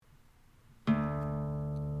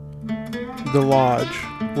The Lodge,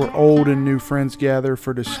 where old and new friends gather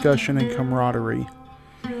for discussion and camaraderie,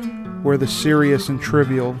 where the serious and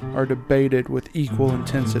trivial are debated with equal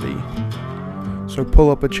intensity. So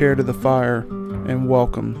pull up a chair to the fire and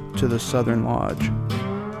welcome to the Southern Lodge.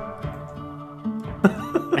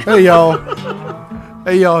 Hey y'all,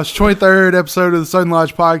 it's 23rd episode of the Southern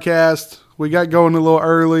Lodge podcast. We got going a little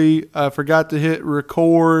early. I forgot to hit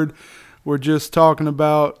record. We're just talking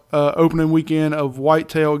about opening weekend of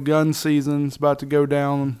whitetail gun season. It's about to go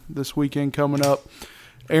down this weekend coming up.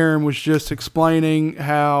 Aaron was just explaining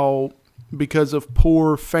how, because of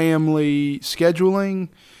poor family scheduling,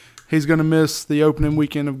 he's going to miss the opening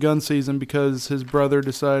weekend of gun season because his brother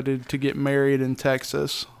decided to get married in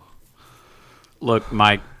Texas. Look,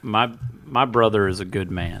 Mike, my brother is a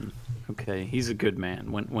good man. Okay, he's a good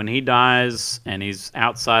man. When he dies and he's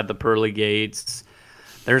outside the pearly gates,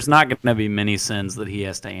 there's not going to be many sins that he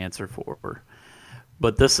has to answer for.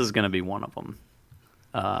 But this is going to be one of them.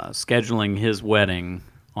 Scheduling his wedding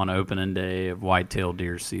on opening day of whitetail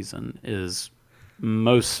deer season is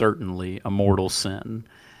most certainly a mortal sin.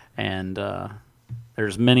 And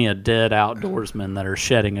there's many a dead outdoorsman that are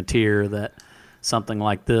shedding a tear that something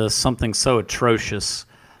like this, something so atrocious,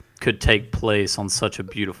 could take place on such a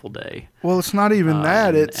beautiful day. Well, it's not even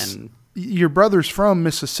that. Your brother's from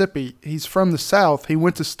Mississippi. He's from the South. He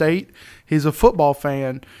went to state. He's a football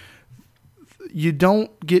fan. You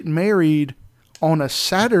don't get married on a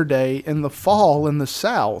Saturday in the fall in the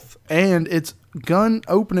South, and it's gun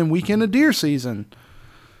opening weekend of deer season.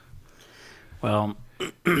 Well,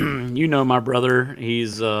 you know my brother.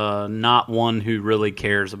 He's not one who really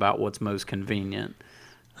cares about what's most convenient.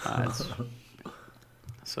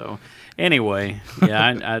 So, anyway,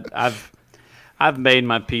 yeah, I've made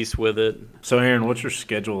my peace with it. So, Aaron, what's your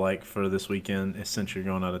schedule like for this weekend since you're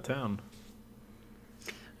going out of town?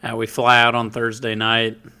 We fly out on Thursday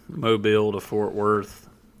night, Mobile to Fort Worth,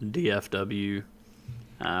 DFW.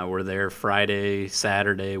 We're there Friday,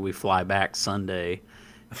 Saturday. We fly back Sunday.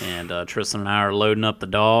 And Tristan and I are loading up the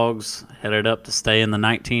dogs, headed up to stay in the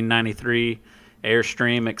 1993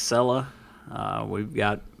 Airstream Excella. We've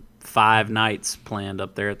got 5 nights planned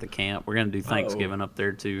up there at the camp. We're going to do Thanksgiving up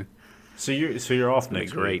there too. So you're off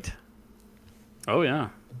next week. Great. Oh yeah,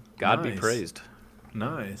 God Nice. be praised.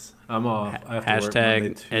 Nice. I'm off. I have to work Hashtag Monday,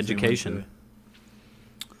 Tuesday, education.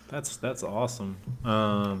 Wednesday. That's awesome.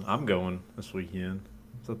 I'm going this weekend.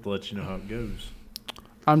 So I have to let you know how it goes.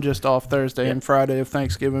 I'm just off Thursday and Friday of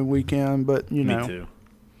Thanksgiving weekend, but you know. Me too.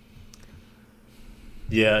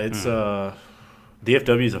 Yeah, it's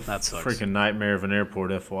DFW is a freaking nightmare of an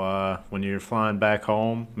airport. FYI, when you're flying back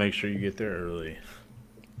home, make sure you get there early.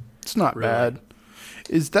 It's not bad.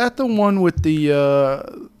 Is that the one with the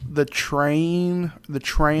tram?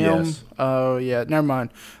 Yes. Oh yeah, never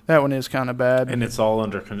mind. That one is kind of bad. And it's all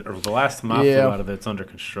the last time I flew out of it's under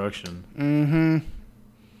construction. Mm-hmm.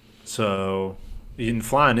 So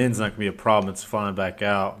flying in's not gonna be a problem. It's flying back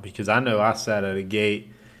out, because I know I sat at a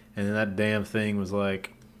gate and then that damn thing was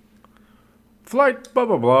like, flight blah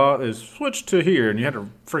blah blah is switched to here, and you had to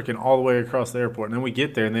freaking all the way across the airport, and then we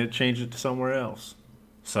get there and then it changed it to somewhere else.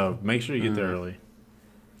 So make sure you get there early.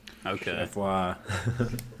 Okay. FYI.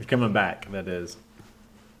 You're coming back, that is.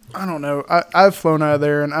 I don't know. I've flown out of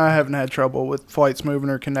there and I haven't had trouble with flights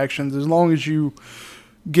moving or connections, as long as you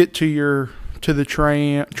get to the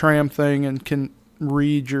tram thing and can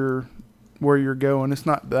read where you're going. It's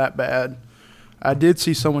not that bad. I did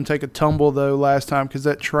see someone take a tumble though last time, because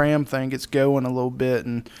that tram thing gets going a little bit,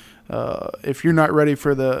 and if you're not ready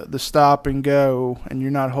for the stop and go and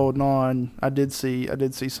you're not holding on, I did see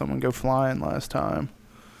someone go flying last time.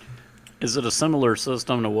 Is it a similar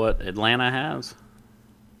system to what Atlanta has?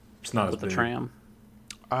 It's not with as the big. tram.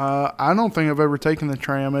 I don't think I've ever taken the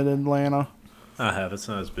tram at Atlanta. I have. It's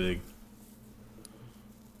not as big.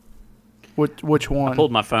 Which one? I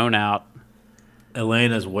pulled my phone out.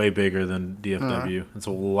 Atlanta's way bigger than DFW. It's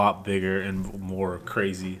a lot bigger and more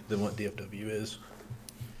crazy than what DFW is.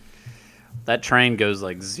 That train goes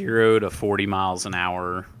like 0 to 40 miles an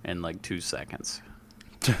hour in like 2 seconds.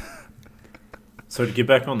 So to get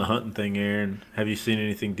back on the hunting thing, Aaron, have you seen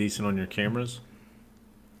anything decent on your cameras?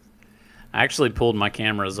 I actually pulled my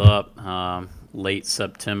cameras up late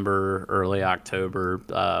September, early October.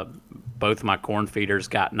 Both my corn feeders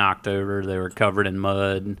got knocked over. They were covered in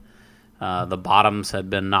mud. The bottoms had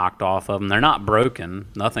been knocked off of them. They're not broken.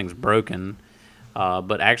 Nothing's broken.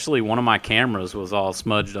 But actually, one of my cameras was all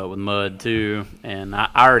smudged up with mud, too. And I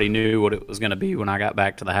already knew what it was going to be when I got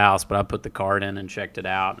back to the house, but I put the card in and checked it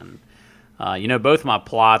out. And, both my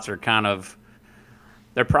plots are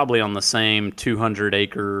they're probably on the same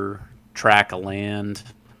 200-acre tract of land,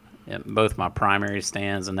 both my primary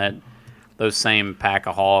stands. And that those same pack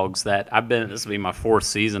of hogs that I've been. This will be my 4th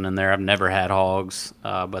season in there. I've never had hogs,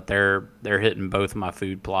 but they're hitting both of my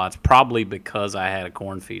food plots, probably because I had a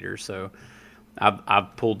corn feeder. So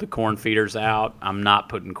I've pulled the corn feeders out. I'm not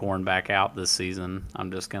putting corn back out this season.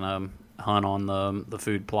 I'm just gonna hunt on the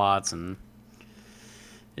food plots, and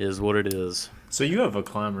is what it is. So you have a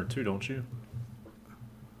climber too, don't you?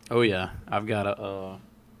 Oh yeah, I've got a.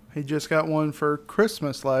 He just got one for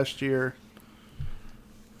Christmas last year.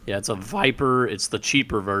 Yeah, it's a Viper. It's the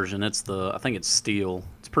cheaper version. I think it's steel.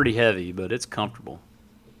 It's pretty heavy, but it's comfortable.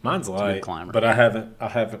 Mine's It's a good light, climber. but I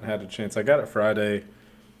haven't had a chance. I got it Friday.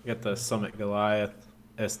 I got the Summit Goliath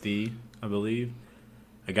SD, I believe.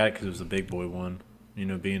 I got it because it was a big boy one. You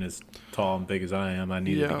know, being as tall and big as I am, I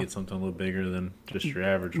needed to get something a little bigger than just your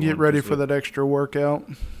average one. Get ready for that extra workout.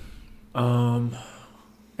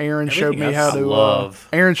 Aaron showed me how to.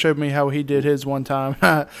 Aaron showed me how he did his one time.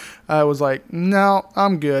 I was like, no,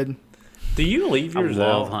 I'm good. Do you leave yours I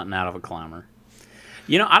love out? hunting out of a climber.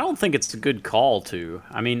 You know, I don't think it's a good call to.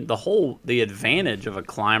 I mean, the advantage of a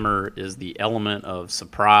climber is the element of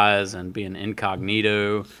surprise and being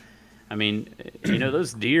incognito. I mean, you know,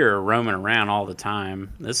 those deer are roaming around all the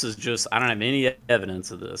time. This is just, I don't have any evidence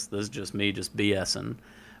of this. This is just me just BSing.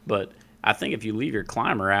 But I think if you leave your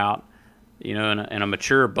climber out, you know, and a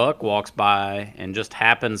mature buck walks by and just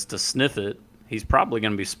happens to sniff it, he's probably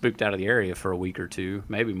going to be spooked out of the area for a week or two,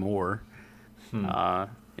 maybe more. You know,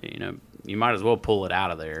 you might as well pull it out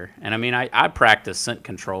of there. And I mean, I practice scent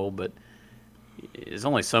control, but there's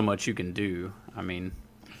only so much you can do. I mean,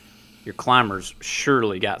 your climber's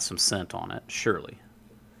surely got some scent on it, surely.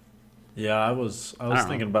 Yeah, I was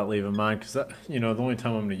thinking about leaving mine because, you know, the only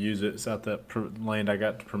time I'm going to use it is out that land I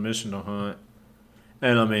got permission to hunt.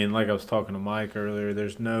 And I mean, like I was talking to Mike earlier,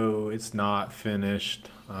 it's not finished.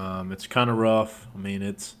 It's kind of rough. I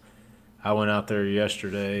mean, I went out there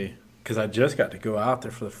yesterday because I just got to go out there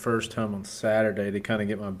for the first time on Saturday to kind of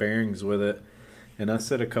get my bearings with it. And I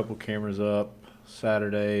set a couple cameras up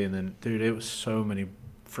Saturday, and then, dude, it was so many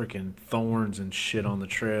freaking thorns and shit on the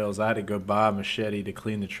trails. I had to go buy a machete to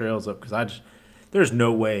clean the trails up because there's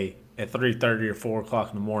no way at 3:30 or 4 o'clock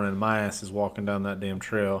in the morning my ass is walking down that damn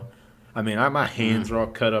trail. I mean, my hands are all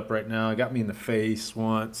cut up right now. It got me in the face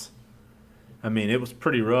once. I mean, it was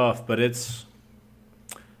pretty rough, but it's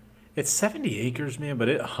 70 acres, man, but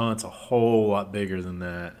it hunts a whole lot bigger than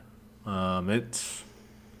that. It's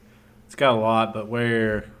got a lot, but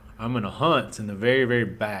where I'm going to hunt, it's in the very, very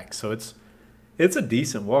back. So it's a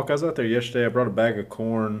decent walk. I was out there yesterday. I brought a bag of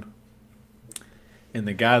corn, and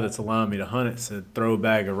the guy that's allowing me to hunt it said, throw a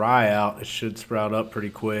bag of rye out. It should sprout up pretty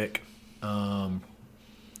quick.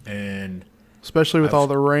 And especially with all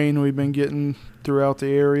the rain we've been getting throughout the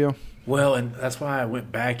area. Well, and that's why I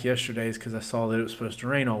went back yesterday is because I saw that it was supposed to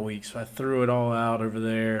rain all week. So I threw it all out over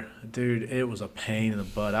there. Dude, it was a pain in the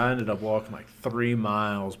butt. I ended up walking like 3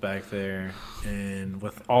 miles back there. And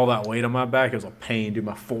with all that weight on my back, it was a pain. Dude,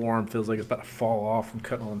 my forearm feels like it's about to fall off from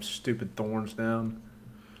cutting all them stupid thorns down.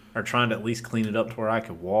 Or trying to at least clean it up to where I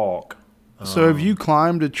could walk. So have you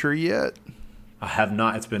climbed a tree yet? I have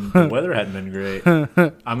not. The weather hadn't been great.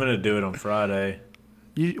 I'm going to do it on Friday.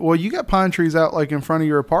 You got pine trees out like in front of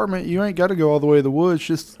your apartment. You ain't got to go all the way to the woods.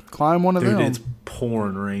 Just climb one of them. Dude, it's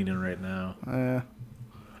pouring raining right now. Yeah.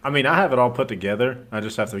 I mean, I have it all put together. I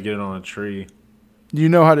just have to get it on a tree. You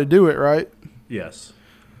know how to do it, right? Yes.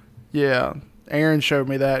 Yeah. Aaron showed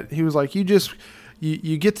me that. He was like, you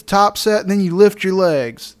get the top set, and then you lift your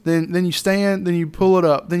legs. Then you stand, then you pull it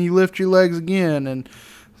up. Then you lift your legs again. And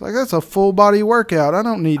it's like, that's a full body workout. I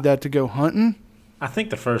don't need that to go hunting. I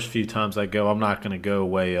think the first few times I go, I'm not going to go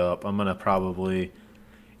way up. I'm going to probably,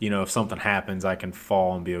 if something happens, I can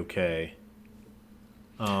fall and be okay.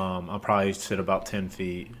 I'll probably sit about 10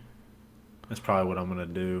 feet. That's probably what I'm going to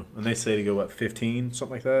do. And they say to go, 15,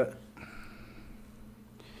 something like that?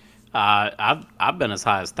 I've been as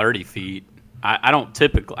high as 30 feet. I don't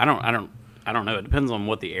typically. I don't know. It depends on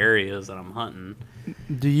what the area is that I'm hunting.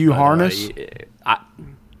 Do you harness?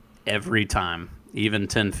 Every time, even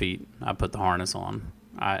 10 feet, I put the harness on.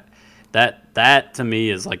 That to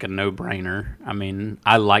me is like a no-brainer. I mean,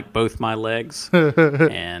 I like both my legs,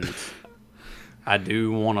 and I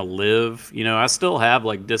do want to live. I still have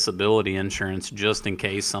like disability insurance just in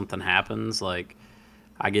case something happens. Like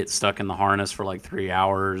I get stuck in the harness for like 3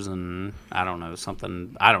 hours, and I don't know.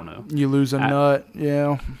 You lose a nut,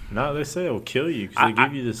 yeah. No, they say it will kill you because they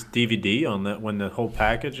give you this DVD on that when the whole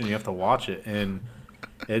package, and you have to watch it, and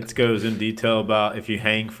it goes in detail about if you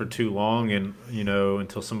hang for too long and,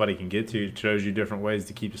 until somebody can get to you. It shows you different ways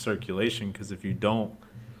to keep the circulation because if you don't,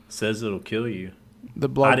 it says it'll kill you. The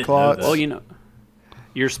blood clots. Well,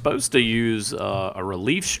 You're supposed to use a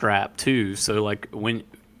relief strap too. So like when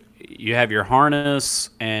you have your harness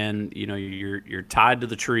and you're tied to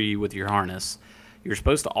the tree with your harness, you're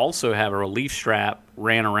supposed to also have a relief strap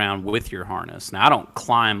ran around with your harness. Now I don't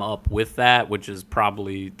climb up with that, which is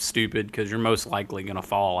probably stupid because you're most likely going to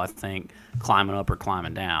fall, I think, climbing up or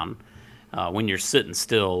climbing down. When you're sitting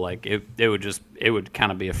still, like it would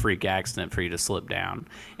kind of be a freak accident for you to slip down.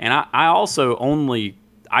 And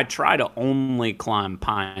I try to only climb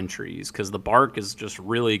pine trees because the bark is just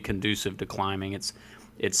really conducive to climbing. It's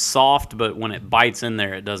soft, but when it bites in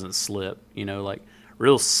there, it doesn't slip. Like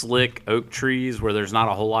real slick oak trees where there's not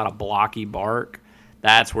a whole lot of blocky bark,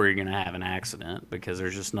 that's where you're going to have an accident because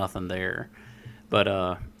there's just nothing there.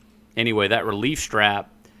 But anyway, that relief strap,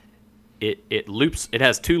 it loops. It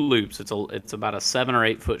has two loops. It's about a 7 or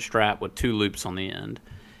 8 foot strap with two loops on the end,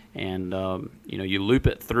 and you loop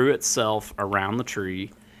it through itself around the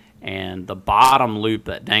tree, and the bottom loop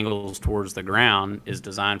that dangles towards the ground is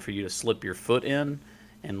designed for you to slip your foot in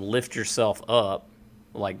and lift yourself up,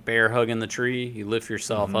 like bear hugging the tree. You lift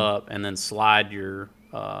yourself up and then slide your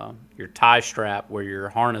tie strap where your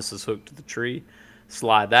harness is hooked to the tree.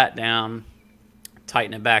 Slide that down,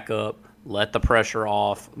 tighten it back up, let the pressure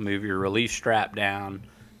off, move your relief strap down,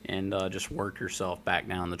 and just work yourself back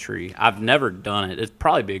down the tree. I've never done it. It'd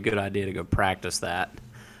probably be a good idea to go practice that.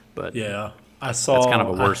 But yeah, that's kind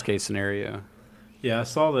of a worst case scenario. Yeah, I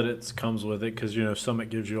saw that it comes with it because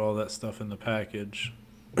Summit gives you all that stuff in the package.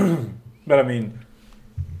 But I mean,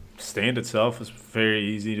 stand itself is very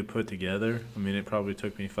easy to put together. I mean, it probably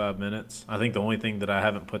took me 5 minutes. I think the only thing that I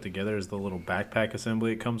haven't put together is the little backpack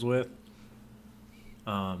assembly it comes with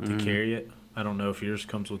to carry it. I don't know if yours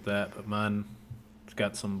comes with that, but mine's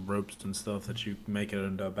got some ropes and stuff that you make it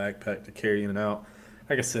into a backpack to carry in and out.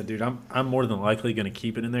 Like I said, dude, I'm more than likely going to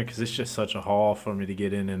keep it in there because it's just such a haul for me to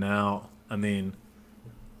get in and out. I mean,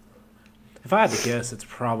 if I had to guess, it's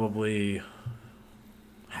probably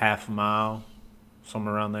half a mile,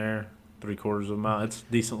 somewhere around there, 3/4 of a mile. It's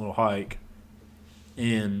a decent little hike.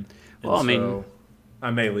 I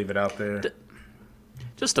may leave it out there.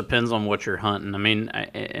 Just depends on what you're hunting. I mean,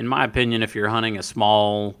 in my opinion, if you're hunting a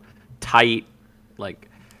small, tight, like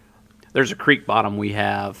there's a creek bottom we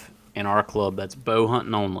have in our club that's bow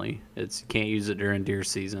hunting only. You can't use it during deer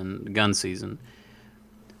season, gun season.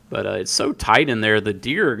 But it's so tight in there, the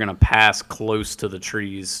deer are going to pass close to the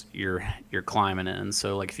trees you're climbing in.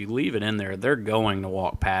 So, like, if you leave it in there, they're going to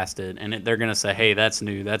walk past it, and they're going to say, hey, that's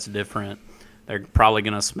new, that's different. They're probably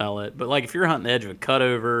going to smell it. But, like, if you're hunting the edge of a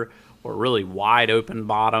cutover or really wide open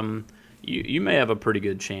bottom, you may have a pretty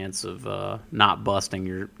good chance of not busting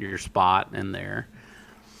your spot in there.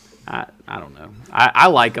 I don't know. I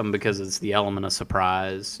like them because it's the element of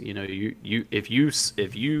surprise.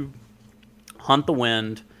 If you hunt the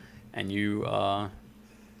wind and you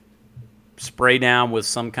spray down with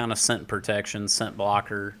some kind of scent protection, scent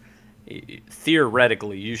blocker,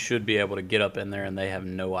 theoretically you should be able to get up in there and they have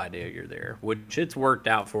no idea you're there, which it's worked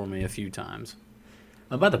out for me a few times.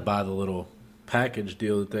 I'm about to buy the little package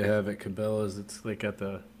deal that they have at Cabela's. They got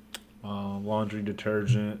the laundry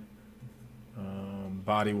detergent,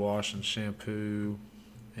 body wash and shampoo,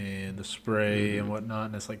 and the spray and whatnot,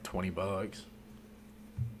 and it's like $20.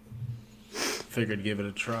 Figured give it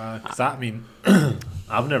a try. 'Cause I mean,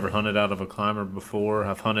 I've never hunted out of a climber before.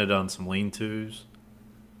 I've hunted on some lean-tos,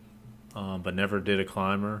 but never did a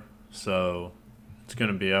climber. So it's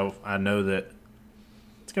going to be, I know that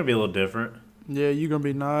it's going to be a little different. Yeah, you're going to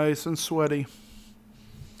be nice and sweaty.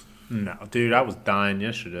 No, dude, I was dying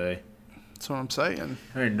yesterday. That's what I'm saying.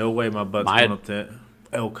 There ain't no way my butt's going up that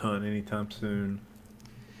elk hunt anytime soon.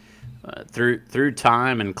 Through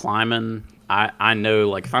time and climbing, I know,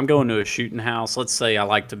 like, if I'm going to a shooting house, let's say I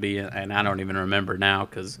like to be, and I don't even remember now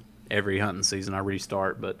because every hunting season I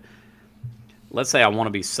restart, but let's say I want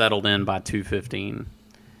to be settled in by 2:15.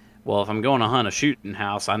 Well, if I'm going to hunt a shooting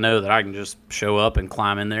house, I know that I can just show up and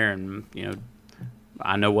climb in there and,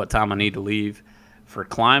 I know what time I need to leave. For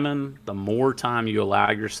climbing, the more time you allow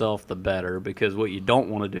yourself, the better, because what you don't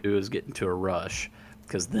want to do is get into a rush,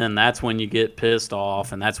 because then that's when you get pissed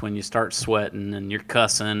off and that's when you start sweating and you're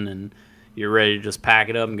cussing and you're ready to just pack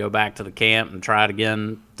it up and go back to the camp and try it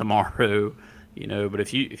again tomorrow, But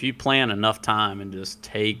if you plan enough time and just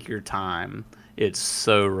take your time, it's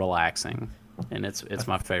so relaxing, and it's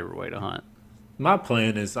my favorite way to hunt. My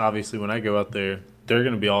plan is obviously when I go out there, they're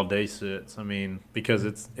going to be all day sits. I mean, because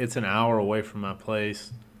it's an hour away from my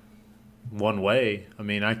place one way. I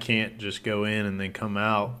mean, I can't just go in and then come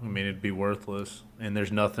out. I mean, it'd be worthless, and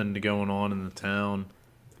there's nothing going on in the town.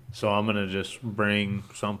 So I'm going to just bring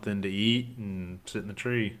something to eat and sit in the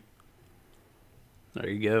tree. There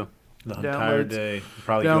you go. the entire day.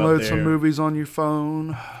 Probably go Download up there. some movies on your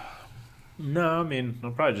phone. No, I mean,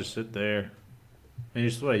 I'll probably just sit there. And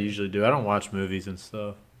it's what I usually do. I don't watch movies and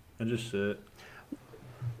stuff. I just sit.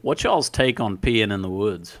 What's y'all's take on peeing in the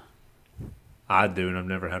woods? I do, and I've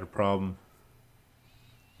never had a problem.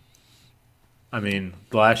 I mean,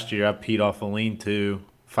 last year I peed off a lean-to.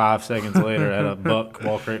 5 seconds later, I had a buck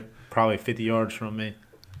walk right, probably 50 yards from me.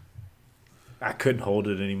 I couldn't hold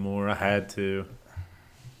it anymore. I had to.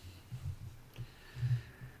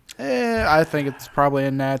 I think it's probably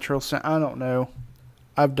a natural. I don't know.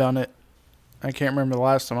 I've done it. I can't remember the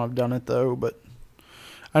last time I've done it though, but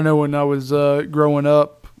I know when I was growing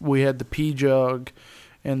up, we had the pee jug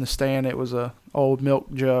in the stand. It was a old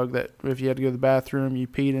milk jug that if you had to go to the bathroom, you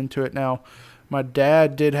peed into it. Now, my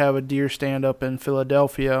dad did have a deer stand up in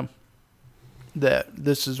Philadelphia.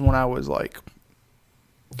 This is when I was like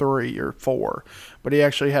 3 or 4, but he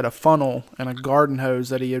actually had a funnel and a garden hose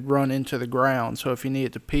that he had run into the ground. So if you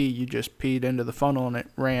needed to pee, you just peed into the funnel and it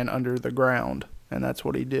ran under the ground, and that's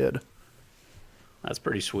what he did. That's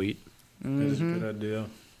pretty sweet. It's a good idea.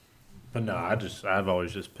 But no, I've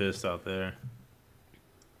always just pissed out there.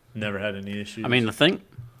 Never had any issues. I mean, the thing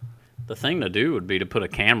to do would be to put a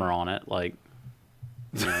camera on it, like,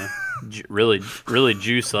 you know, really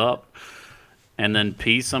juice up, and then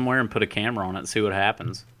pee somewhere and put a camera on it and see what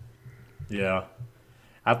happens. Yeah.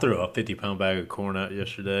 I threw a 50-pound bag of corn out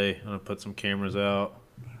yesterday, and I put some cameras out.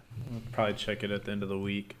 I'll probably check it at the end of the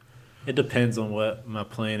week. It depends on what my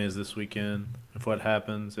plan is this weekend. If what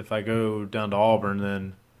happens, if I go down to Auburn,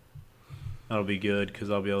 then that'll be good because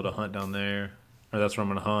I'll be able to hunt down there. Or that's where I'm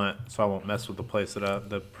going to hunt, so I won't mess with the place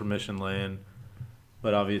the permission land.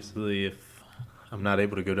 But obviously, if I'm not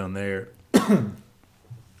able to go down there,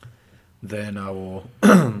 then I will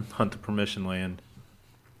hunt the permission land.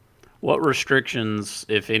 What restrictions,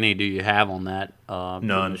 if any, do you have on that None.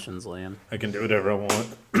 permissions land? I can do whatever I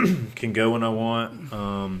want. Can go when I want.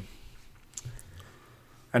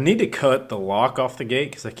 I need to cut the lock off the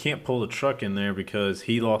gate because I can't pull the truck in there because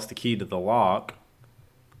he lost the key to the lock.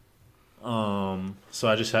 So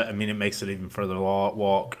I just it makes it even further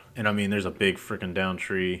walk. And I mean, there's a big freaking down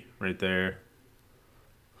tree right there.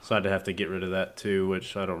 So I'd have to get rid of that too,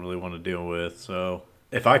 which I don't really want to deal with. So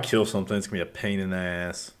if I kill something, it's going to be a pain in the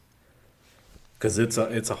ass. Because it's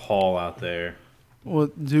a haul out there. Well,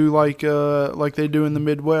 do like they do in the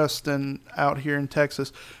Midwest and out here in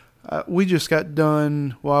Texas. We just got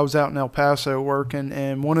done. Well, I was out in El Paso working,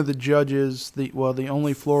 and one of the judges, the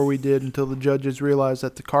only floor we did until the judges realized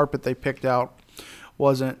that the carpet they picked out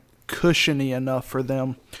wasn't cushiony enough for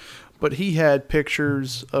them. But he had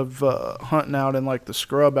pictures of hunting out in like the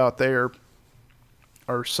scrub out there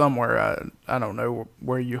or somewhere. I don't know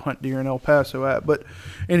where you hunt deer in El Paso at, but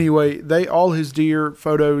anyway, all his deer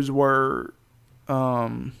photos were.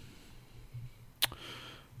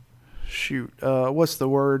 What's the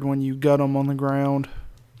word when you gut them on the ground?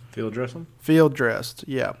 Field dress them? Field dressed,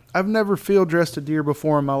 yeah. I've never field dressed a deer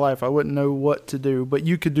before in my life. I wouldn't know what to do, but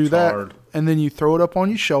you could do that, hard. And then you throw it up on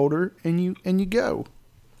your shoulder and you go.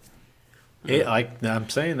 I'm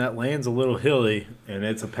saying that land's a little hilly and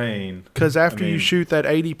it's a pain. Because after you shoot that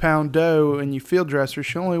 80-pound doe and you field dress her,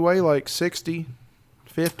 she only weigh like 60,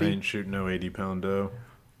 50. I ain't shooting no 80-pound doe.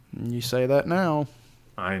 And you say that now.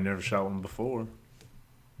 I ain't never shot one before.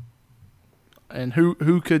 And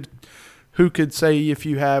who could say if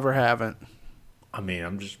you have or haven't? I mean,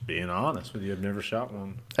 I'm just being honest with you. I've never shot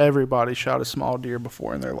one. Everybody shot a small deer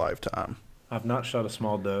before in their lifetime. I've not shot a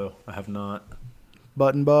small doe. I have not.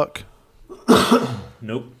 Button buck.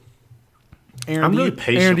 Nope. Aaron, I'm really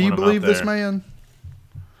patient Aaron, do you when I'm believe out this there. man?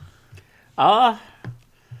 I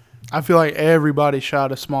feel like everybody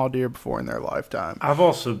shot a small deer before in their lifetime. I've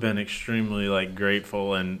also been extremely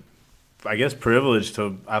grateful and I guess privileged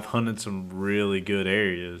to. I've hunted some really good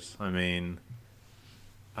areas. I mean,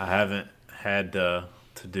 I haven't had to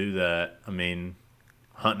do that. I mean,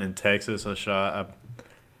 hunting in Texas, I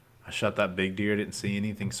shot that big deer. I didn't see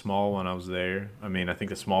anything small when I was there. I mean, I think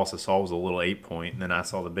the smallest I saw was a little 8-point, and then I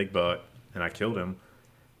saw the big buck, and I killed him.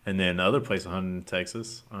 And then the other place I hunted in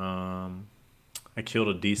Texas, I killed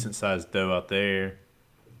a decent-sized doe out there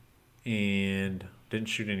and didn't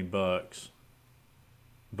shoot any bucks.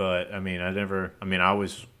 But, I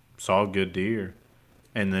always saw good deer.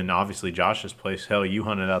 And then, obviously, Josh's place, hell, you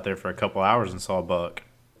hunted out there for a couple hours and saw a buck.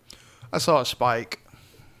 I saw a spike.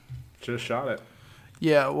 Just shot it.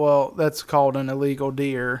 Yeah, well, that's called an illegal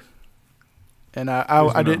deer. And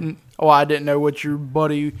I didn't know what your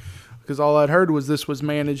buddy, because all I'd heard was this was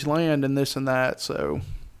managed land and this and that. So,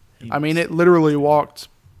 it literally walked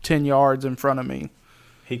 10 yards in front of me.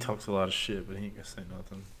 He talks a lot of shit, but he ain't going to say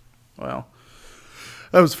nothing. Well,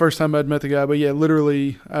 That was the first time I'd met the guy. But yeah,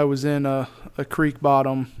 literally, I was in a creek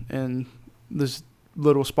bottom, and this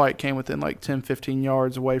little spike came within like 10, 15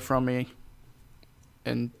 yards away from me,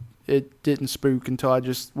 and it didn't spook until I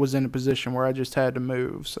just was in a position where I just had to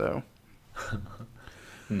move. So.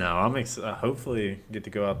 No, I'm hopefully get to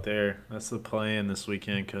go out there. That's the plan this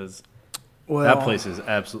weekend because Well, that place is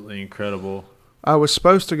absolutely incredible. I was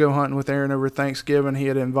supposed to go hunting with Aaron over Thanksgiving. He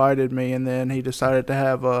had invited me, and then he decided to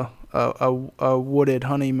have a wooded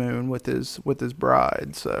honeymoon with his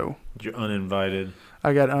bride. So You're uninvited.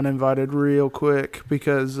 I got uninvited real quick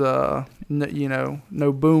because no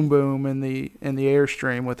boom boom in the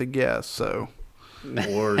airstream with a guest. So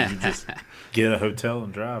Or you just get a hotel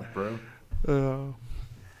and drive, bro.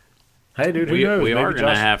 Hey, dude, who We knows? we Maybe are gonna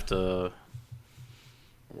Josh- have to.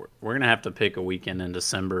 We're gonna have to pick a weekend in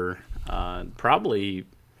December. Probably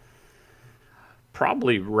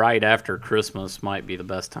right after Christmas might be the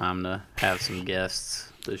best time to have some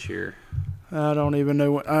guests this year. I don't even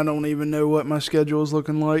know what my schedule is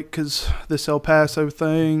looking like because this El Paso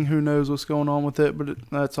thing. Who knows what's going on with it? But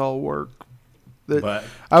that's all work. But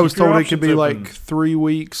I was keep your told it could be options like open. 3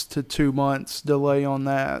 weeks to 2 months delay on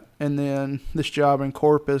that, and then this job in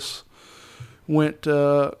Corpus went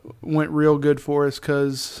real good for us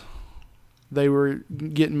because they were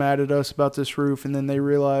getting mad at us about this roof, and then they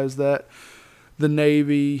realized that the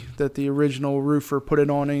Navy, that the original roofer put it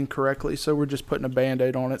on incorrectly, so we're just putting a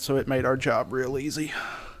Band-Aid on it, so it made our job real easy.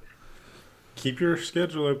 Keep your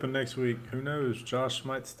schedule open next week. Who knows? Josh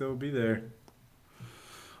might still be there.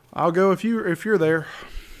 I'll go if you're there.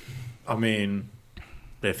 I mean,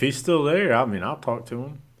 if he's still there, I'll talk to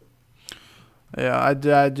him. Yeah,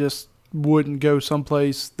 I just wouldn't go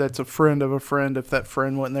someplace that's a friend of a friend if that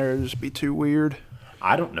friend wasn't there. It'd just be too weird.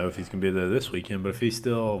 I don't know if he's going to be there this weekend, but if he's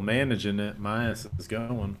still managing it, my ass is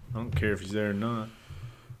going. I don't care if he's there or not.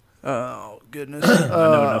 Oh, goodness. I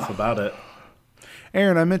know enough about it.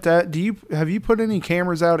 Aaron, I meant that. Have you put any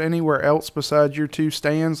cameras out anywhere else besides your 2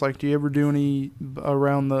 stands? Like, do you ever do any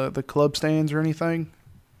around the club stands or anything?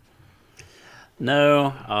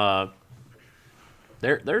 No,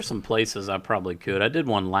 there's some places I probably could. I did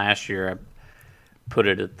one last year. I put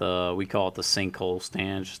it at we call it the sinkhole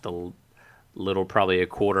stand, just a little, probably a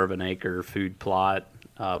quarter of an acre food plot,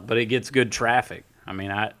 but it gets good traffic. I mean,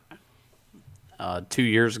 2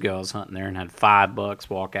 years ago I was hunting there and had 5 bucks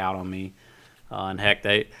walk out on me. And heck,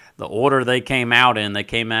 the order they came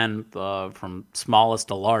in from smallest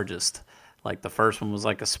to largest. Like the first one was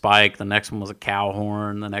like a spike, the next one was a cow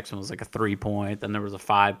horn, the next one was like a 3-point, then there was a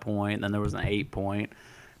 5-point, then there was an 8-point,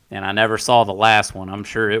 and I never saw the last one. I'm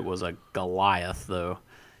sure it was a Goliath though,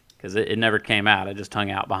 because it never came out. It just hung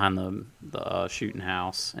out behind the shooting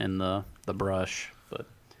house in the brush. But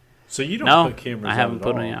So you don't no, put cameras I haven't out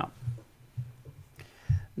put at any all. out.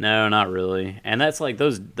 No, not really. And that's like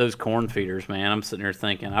those corn feeders, man. I'm sitting here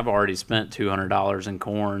thinking I've already spent $200 in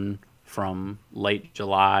corn from late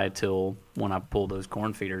July till when I pulled those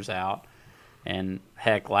corn feeders out. And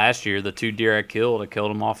heck, last year the 2 deer I killed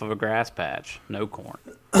them off of a grass patch, no corn.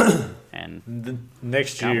 And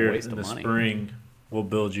Next Kind of a year waste in of the money. spring, we'll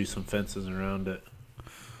build you some fences around it.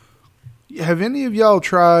 Have any of y'all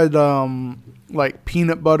tried like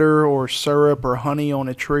peanut butter or syrup or honey on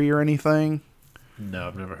a tree or anything? No,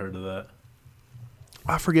 I've never heard of that.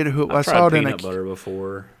 I forget who I I've saw it tried in peanut butter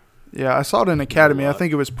before. Yeah, I saw it in Academy. I luck.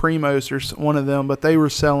 think it was Primos or one of them, but they were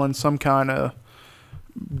selling some kind of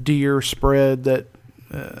deer spread that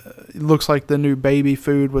it looks like the new baby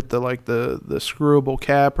food with the screwable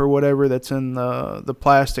cap or whatever that's in the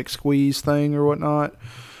plastic squeeze thing or whatnot.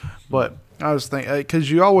 But I was thinking,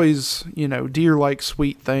 because you always, deer like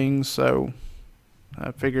sweet things, so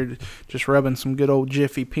I figured just rubbing some good old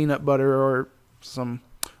Jiffy peanut butter or some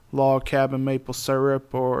log cabin maple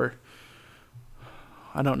syrup or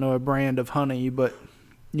I don't know a brand of honey, but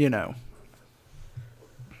You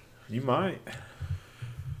might.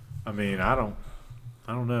 I mean, I don't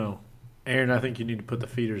know. Aaron, I think you need to put the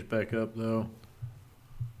feeders back up though.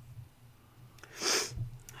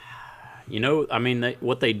 I mean,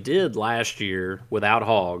 what they did last year without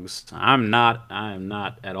hogs, I am not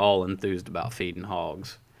at all enthused about feeding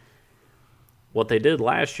hogs. What they did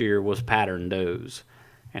last year was pattern does,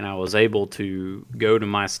 and I was able to go to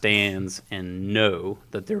my stands and know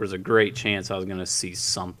that there was a great chance I was going to see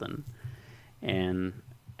something. And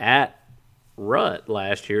at rut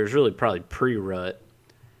last year, it was really probably pre-rut,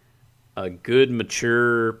 a good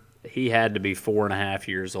mature, he had to be 4.5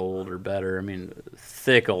 years old or better. I mean,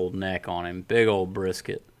 thick old neck on him, big old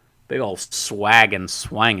brisket, big old swanging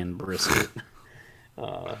brisket.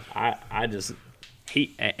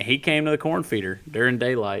 He came to the corn feeder during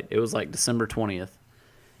daylight. It was like December 20th,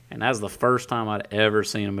 And that's the first time I'd ever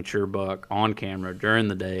seen a mature buck on camera during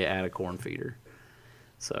the day at a corn feeder.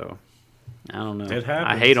 So, I don't know. It happens.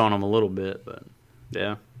 I hate on them a little bit, but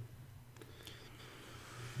yeah.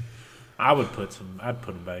 I'd put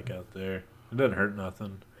them back out there. It doesn't hurt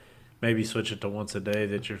nothing. Maybe switch it to once a day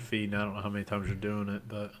that you're feeding. I don't know how many times you're doing it,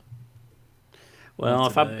 but well,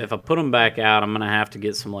 if I put them back out, I'm gonna have to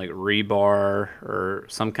get some like rebar or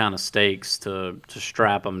some kind of stakes to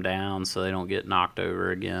strap them down so they don't get knocked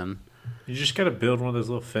over again. you just got to build one of those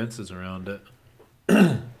little fences around it.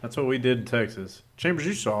 That's what we did in Texas. Chambers,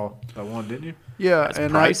 you saw that one, didn't you? Yeah, That's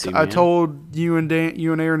and pricey, I man. told you and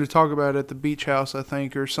Aaron to talk about it at the beach house, I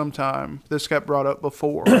think, or sometime. This got brought up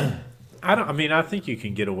before. I think you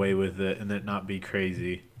can get away with it and it not be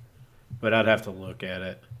crazy, but I'd have to look at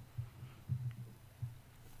it.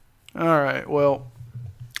 All right, well,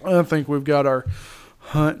 I think we've got our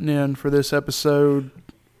hunting in for this episode.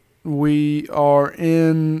 We are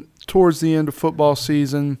in towards the end of football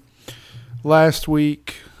season. Last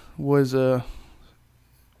week was a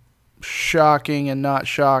shocking and not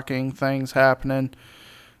shocking things happening.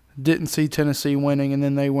 Didn't see Tennessee winning, and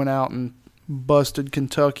then they went out and busted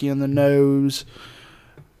Kentucky in the nose.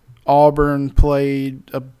 Auburn played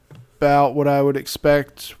about what I would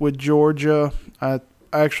expect with Georgia. I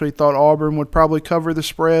actually thought Auburn would probably cover the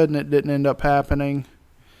spread, and it didn't end up happening.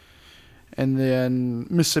 And then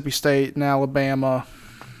Mississippi State and Alabama.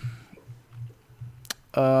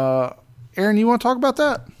 Aaron, you want to talk about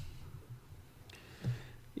that?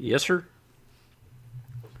 Yes, sir.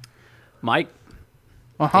 Mike,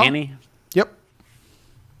 Uh-huh. Danny, Yep.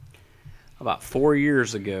 about 4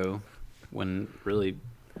 years ago, when really,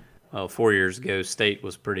 4 years ago, State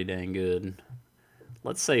was pretty dang good.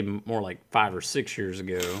 Let's say more like 5 or 6 years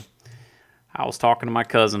ago, I was talking to my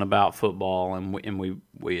cousin about football, and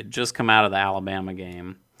we had just come out of the Alabama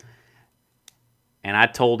game, and I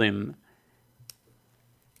told him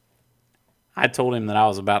that I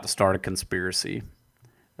was about to start a conspiracy,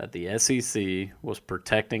 that the SEC was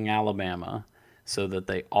protecting Alabama so that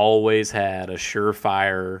they always had a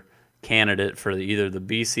surefire candidate for either the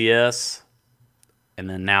BCS and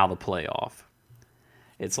then now the playoff.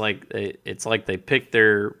 It's like they picked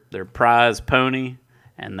their prize pony,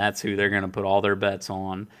 and that's who they're going to put all their bets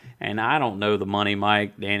on. And I don't know the money,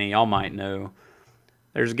 Mike, Danny, y'all might know.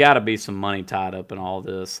 There's got to be some money tied up in all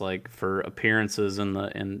this, like for appearances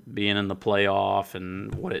in being in the playoff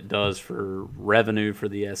and what it does for revenue for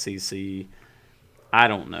the SEC. I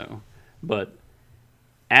don't know, but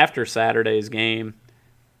after Saturday's game,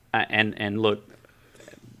 and look,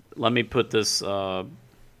 let me put this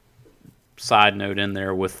side note in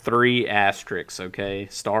there with 3 asterisks, okay?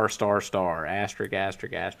 Star, star, star, asterisk,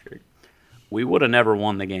 asterisk, asterisk. We would have never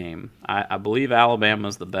won the game. I believe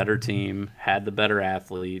Alabama's the better team, had the better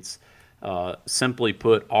athletes. Simply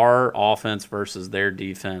put, our offense versus their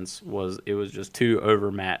defense was just too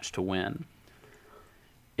overmatched to win.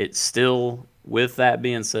 It still, with that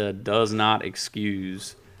being said, does not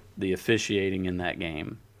excuse the officiating in that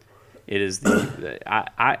game. It is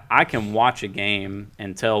I can watch a game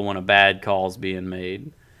and tell when a bad call's being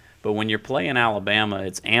made. But when you're playing Alabama,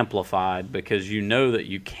 it's amplified because you know that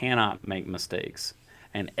you cannot make mistakes.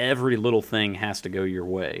 And every little thing has to go your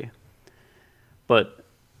way. But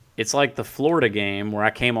it's like the Florida game where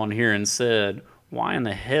I came on here and said, why in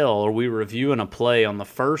the hell are we reviewing a play on the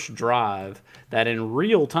first drive that in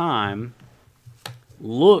real time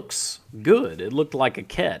looks good? It looked like a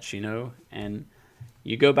catch, and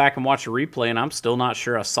you go back and watch a replay, and I'm still not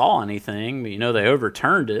sure I saw anything. But, they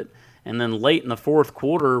overturned it. And then late in the fourth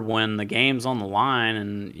quarter, when the game's on the line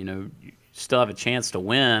and, you still have a chance to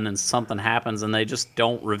win and something happens and they just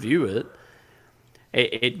don't review it,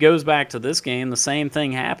 it goes back to this game. The same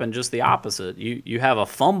thing happened, just the opposite. You have a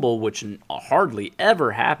fumble, which hardly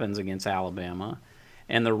ever happens against Alabama,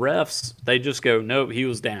 and the refs, they just go, nope, he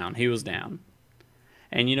was down.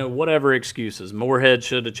 And, whatever excuses. Moorhead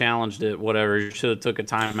should have challenged it, whatever. He should have took a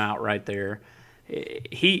timeout right there.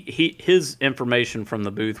 His information from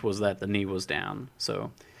the booth was that the knee was down.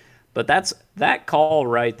 So, but that call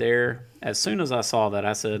right there. As soon as I saw that,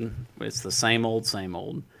 I said it's the same old, same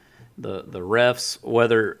old. The refs,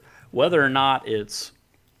 whether or not it's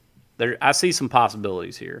there, I see some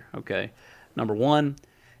possibilities here. Okay, number one,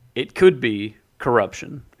 it could be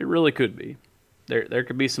corruption. It really could be. There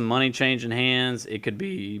could be some money changing hands. It could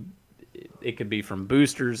be from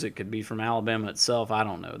boosters. It could be from Alabama itself. I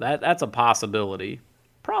don't know. That's a possibility.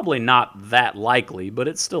 Probably not that likely, but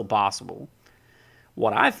it's still possible.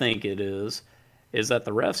 What I think it is that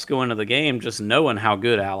the refs go into the game just knowing how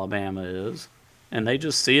good Alabama is, and they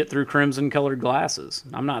just see it through crimson-colored glasses.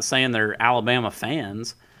 I'm not saying they're Alabama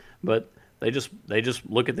fans, but They just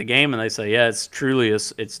look at the game and they say, yeah, it's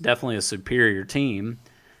definitely a superior team,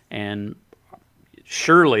 and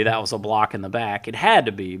surely that was a block in the back. It had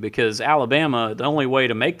to be, because Alabama, the only way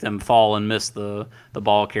to make them fall and miss the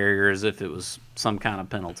ball carrier is if it was some kind of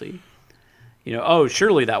penalty.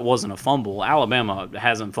 Surely that wasn't a fumble. Alabama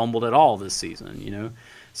hasn't fumbled at all this season,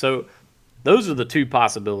 So those are the two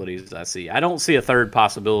possibilities I see. I don't see a third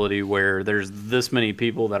possibility where there's this many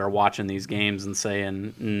people that are watching these games and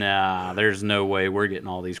saying, nah, there's no way we're getting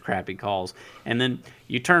all these crappy calls. And then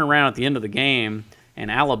you turn around at the end of the game and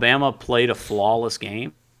Alabama played a flawless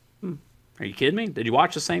game. Are you kidding me? Did you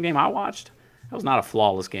watch the same game I watched? That was not a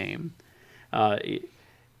flawless game.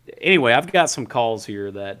 Anyway, I've got some calls here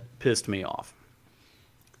that pissed me off.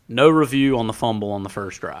 No review on the fumble on the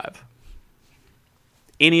first drive.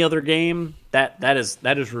 Any other game, that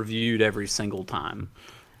is reviewed every single time.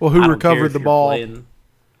 Well, who recovered the ball?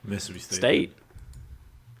 Mississippi State.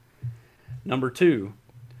 Number 2.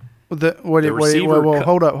 Wait,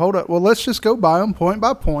 hold up. Well, let's just go by them point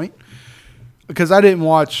by point, because I didn't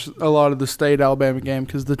watch a lot of the State-Alabama game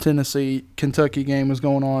because the Tennessee-Kentucky game was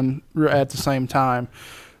going on at the same time.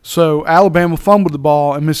 So Alabama fumbled the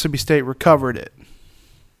ball and Mississippi State recovered it.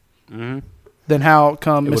 Mm-hmm. Then how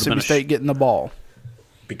come Mississippi State getting the ball?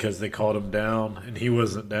 Because they called him down, and he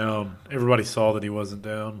wasn't down. Everybody saw that he wasn't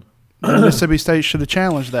down. Mississippi State should have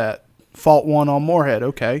challenged that. Fault one on Moorhead,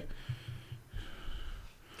 okay.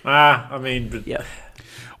 Yeah.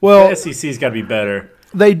 Well, the SEC's got to be better.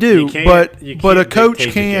 They do, but a coach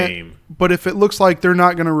can't. Game. But if it looks like they're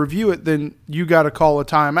not going to review it, then you got to call a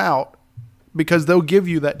timeout, because they'll give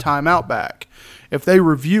you that timeout back. If they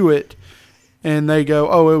review it and they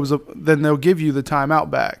go, then they'll give you the timeout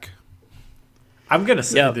back. I'm going to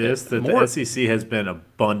say the SEC has been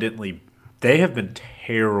they have been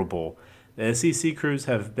terrible. The SEC crews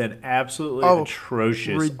have been absolutely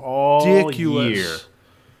atrocious all year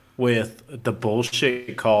with the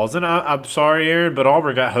bullshit calls. And I'm sorry, Aaron, but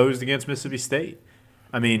Auburn got hosed against Mississippi State.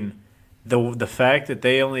 I mean, the fact that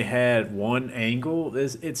they only had one angle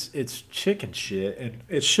it's chicken shit, and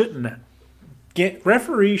it shouldn't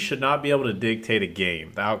referees should not be able to dictate a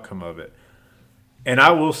game, the outcome of it. And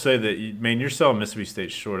I will say that, you're selling Mississippi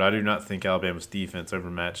State short. I do not think Alabama's defense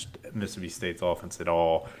overmatched Mississippi State's offense at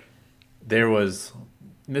all.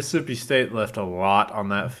 Mississippi State left a lot on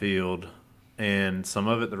that field, and some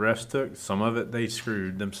of it the refs took, some of it they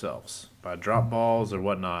screwed themselves by drop balls or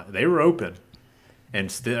whatnot. They were open,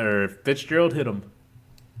 and Fitzgerald hit them,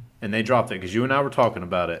 and they dropped it, because you and I were talking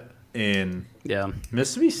about it. And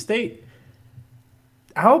Mississippi State,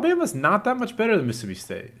 Alabama's not that much better than Mississippi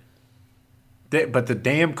State. But the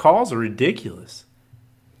damn calls are ridiculous.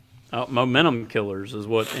 Momentum killers is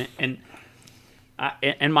what. And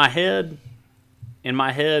in my head,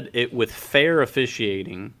 it with fair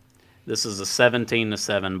officiating, this is a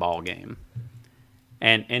 17-7 ball game.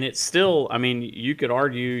 And it's still, you could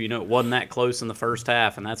argue, it wasn't that close in the first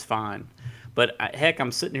half, and that's fine. But heck,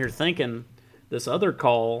 I'm sitting here thinking this other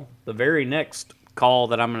call, the very next call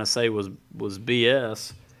that I'm going to say was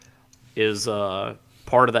BS, is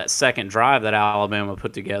part of that second drive that Alabama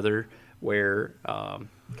put together where,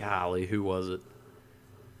 who was it?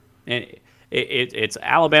 And it's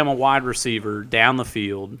Alabama wide receiver down the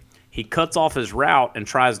field. He cuts off his route and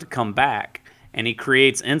tries to come back, and he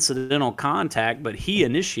creates incidental contact, but he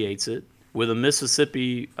initiates it with a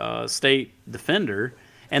Mississippi State defender,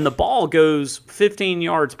 and the ball goes 15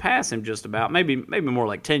 yards past him just about, maybe more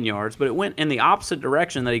like 10 yards, but it went in the opposite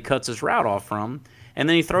direction that he cuts his route off from, and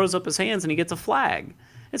then he throws up his hands and he gets a flag.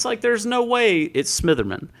 It's like there's no way it's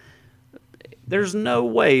Smitherman. There's no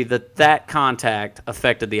way that contact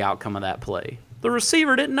affected the outcome of that play. The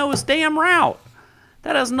receiver didn't know his damn route.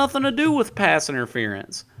 That has nothing to do with pass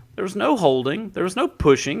interference. There was no holding. There was no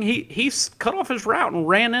pushing. He cut off his route and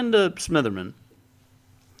ran into Smitherman.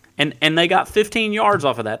 And they got 15 yards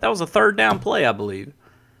off of that. That was a third down play, I believe.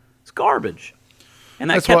 It's garbage. And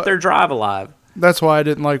that kept their drive alive. That's why I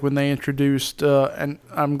didn't like when they introduced, and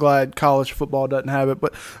I'm glad college football doesn't have it,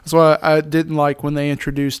 but that's why I didn't like when they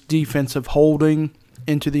introduced defensive holding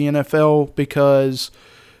into the NFL, because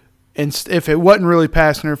if it wasn't really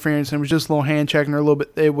pass interference and it was just a little hand checking or a little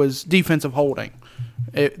bit, it was defensive holding.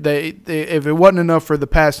 If it wasn't enough for the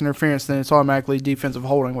pass interference, then it's automatically defensive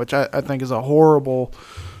holding, which I think is a horrible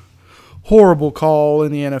call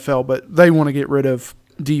in the NFL, but they want to get rid of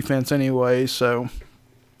defense anyway, so.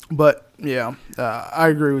 But, yeah, I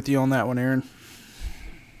agree with you on that one, Aaron.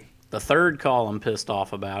 The third call I'm pissed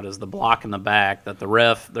off about is the block in the back that the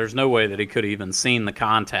ref, there's no way that he could have even seen the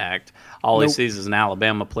contact. All he sees is an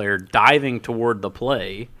Alabama player diving toward the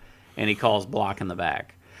play, and he calls block in the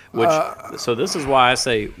back. So this is why I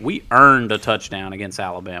say we earned a touchdown against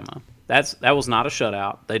Alabama. That was not a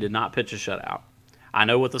shutout. They did not pitch a shutout. I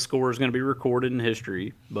know what the score is going to be recorded in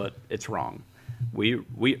history, but it's wrong.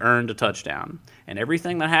 We earned a touchdown. And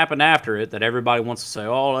everything that happened after it that everybody wants to say,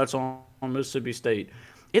 oh, that's on Mississippi State.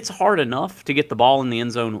 It's hard enough to get the ball in the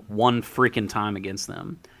end zone one freaking time against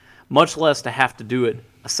them, much less to have to do it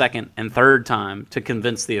a second and third time to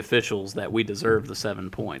convince the officials that we deserve the 7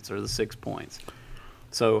 points or the 6 points.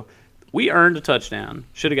 So we earned a touchdown,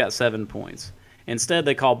 should have got 7 points. Instead,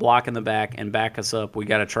 they call block in the back and back us up. We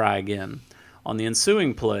got to try again. On the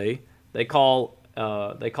ensuing play, they call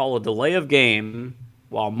a delay of game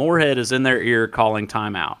while Moorhead is in their ear calling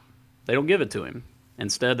timeout. They don't give it to him.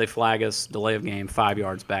 Instead, they flag us, delay of game, 5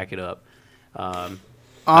 yards, back it up.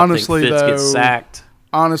 Honestly, Fitz gets sacked.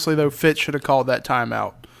 Honestly, though, Fitz should have called that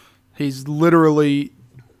timeout. He's literally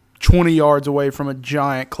 20 yards away from a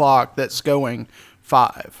giant clock that's going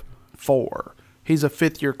 5, 4. He's a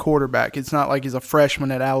fifth-year quarterback. It's not like he's a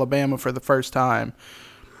freshman at Alabama for the first time.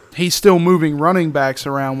 He's still moving running backs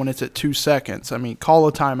around when it's at 2 seconds. I mean, call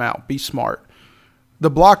a timeout. Be smart. The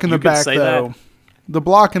block in the back, though. The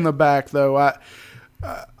block in the back, though.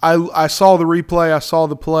 I saw the replay. I saw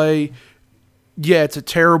the play. Yeah, it's a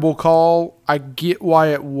terrible call. I get why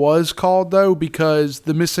it was called, though, because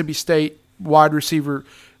the Mississippi State wide receiver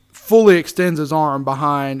fully extends his arm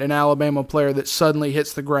behind an Alabama player that suddenly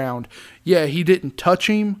hits the ground. Yeah, he didn't touch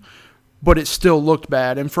him, but it still looked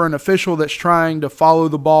bad. And for an official that's trying to follow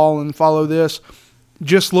the ball and follow this,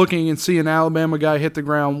 just looking and seeing an Alabama guy hit the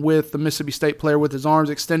ground with the Mississippi State player with his arms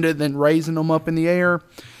extended, then raising them up in the air,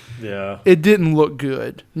 yeah, it didn't look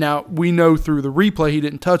good. Now, we know through the replay he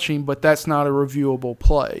didn't touch him, but that's not a reviewable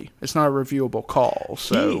play. It's not a reviewable call.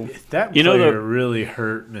 So that player really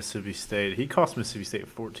hurt Mississippi State. He cost Mississippi State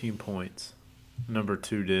 14 points. Number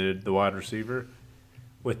 2 did, the wide receiver,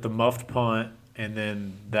 with the muffed punt and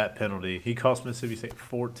then that penalty. He cost Mississippi State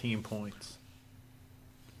 14 points.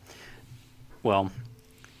 Well,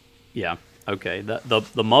 yeah, okay.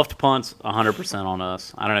 The muffed punt's 100% on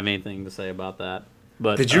us. I don't have anything to say about that.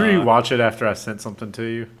 But did you rewatch it after I sent something to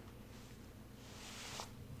you?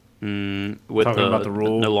 With talking about the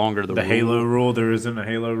rule, no longer the rule. Halo rule. There isn't a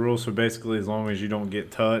Halo rule, so basically, as long as you don't get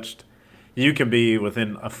touched, you can be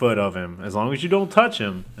within a foot of him. As long as you don't touch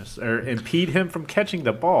him or impede him from catching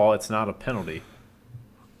the ball, it's not a penalty.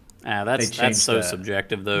 That's so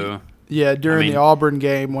subjective, though. Yeah, during the Auburn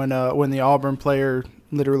game, when the Auburn player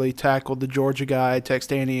literally tackled the Georgia guy, I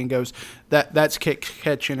text Andy and goes, that's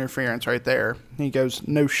catch interference right there. He goes,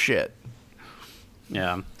 no shit.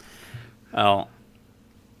 Yeah. Well,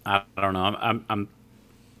 I don't know. I'm.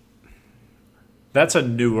 That's a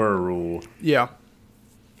newer rule. Yeah.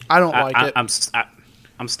 I don't like it.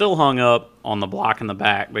 I'm still hung up on the block in the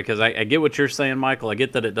back because I get what you're saying, Michael. I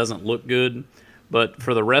get that it doesn't look good, but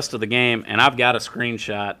for the rest of the game, and I've got a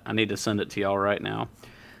screenshot. I need to send it to y'all right now.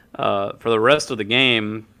 For the rest of the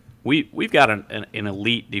game, we've got an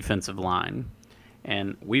elite defensive line,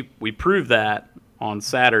 and we proved that on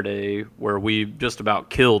Saturday where we just about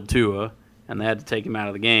killed Tua, and they had to take him out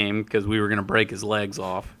of the game because we were going to break his legs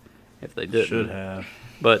off if they didn't. Should have.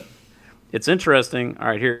 But it's interesting. All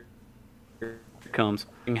right, here it comes.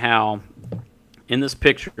 How in this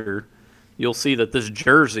picture you'll see that this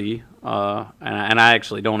jersey, and I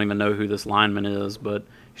actually don't even know who this lineman is, but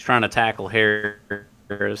he's trying to tackle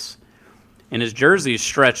Harris. And his jersey is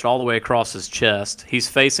stretched all the way across his chest. He's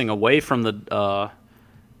facing away from the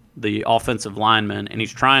offensive lineman, and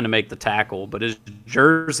he's trying to make the tackle, but his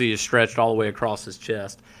jersey is stretched all the way across his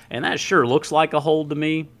chest. And that sure looks like a hold to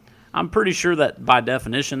me. I'm pretty sure that by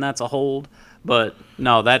definition that's a hold, but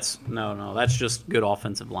no, that's just good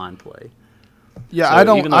offensive line play. Yeah, so I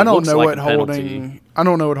don't know like what holding. I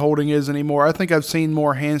don't know what holding is anymore. I think I've seen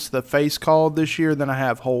more hands to the face called this year than I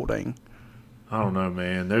have holding. I don't know,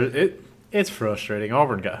 man. It's frustrating.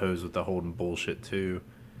 Auburn got hosed with the holding bullshit too,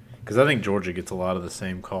 because I think Georgia gets a lot of the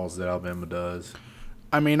same calls that Alabama does.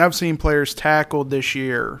 I mean, I've seen players tackled this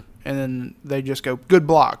year, and then they just go, "Good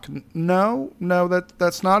block." No,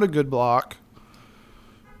 that's not a good block.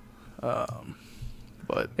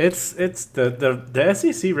 But it's the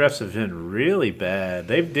SEC refs have been really bad.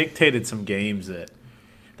 They've dictated some games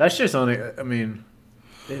that's just on it. I mean,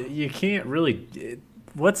 you can't really.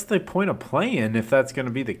 What's the point of playing if that's going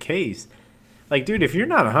to be the case? Like, dude, if you're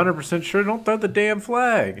not 100% sure, don't throw the damn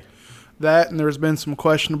flag. That, and there's been some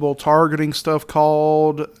questionable targeting stuff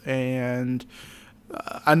called, and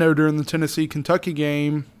I know during the Tennessee-Kentucky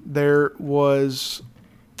game, it was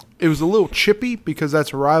a little chippy because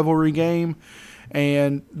that's a rivalry game,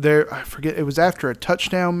 and I forget, it was after a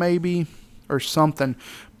touchdown maybe or something,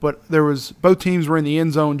 but both teams were in the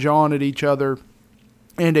end zone jawing at each other,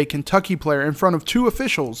 and a Kentucky player in front of two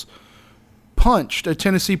officials punched a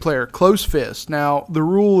Tennessee player, close fist. Now, the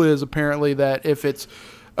rule is apparently that if it's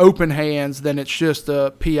open hands, then it's just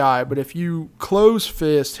a PI. But if you close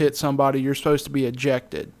fist hit somebody, you're supposed to be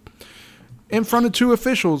ejected. In front of two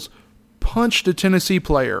officials, punched a Tennessee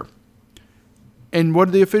player. And what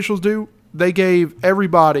did the officials do? They gave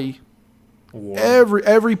everybody,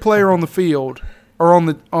 every player on the field or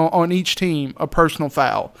on each team, a personal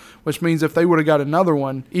foul, which means if they would have got another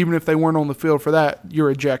one, even if they weren't on the field for that,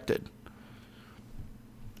 you're ejected.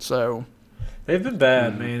 So they've been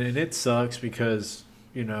bad, man, and it sucks because,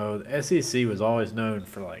 you know, the SEC was always known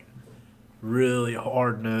for, like, really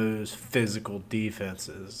hard-nosed, physical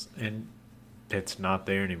defenses, and it's not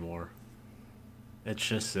there anymore. It's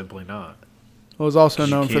just simply not. It was also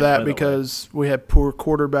known for that because we had poor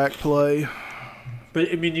quarterback play.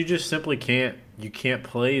 But, I mean, you just simply can't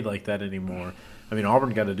play like that anymore. I mean,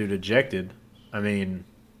 Auburn got a dude ejected. I mean,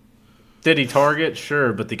 did he target?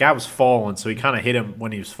 Sure, but the guy was falling, so he kind of hit him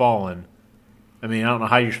when he was falling. I mean, I don't know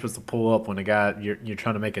how you're supposed to pull up when a guy you're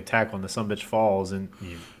trying to make a tackle and the sumbitch falls and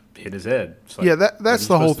you hit his head. Like, yeah, that's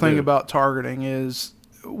the whole thing about targeting is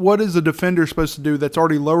what is the defender supposed to do that's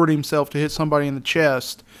already lowered himself to hit somebody in the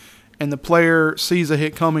chest, and the player sees a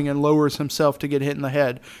hit coming and lowers himself to get hit in the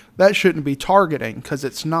head? That shouldn't be targeting because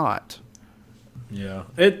it's not. Yeah,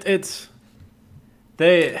 they're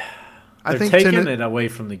taking it away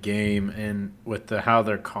from the game, and with how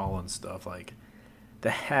they're calling stuff, like, they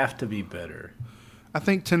have to be better. I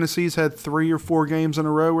think Tennessee's had 3 or 4 games in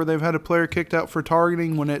a row where they've had a player kicked out for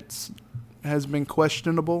targeting when it has been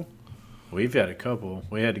questionable. We've had a couple.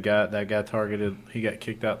 We had that guy targeted. He got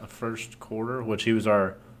kicked out in the first quarter, which he was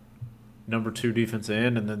our number 2 defensive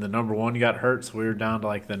end, and then the number 1 got hurt, so we were down to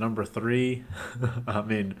like the number 3. I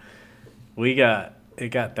mean, it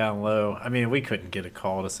got down low. I mean, we couldn't get a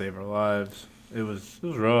call to save our lives. It was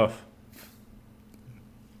rough.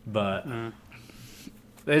 But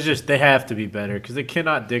they have to be better because they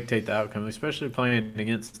cannot dictate the outcome, especially playing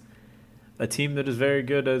against a team that is very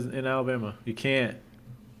good in Alabama. You can't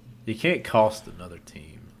cost another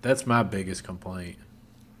team. That's my biggest complaint.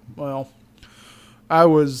 Well,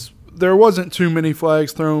 there wasn't too many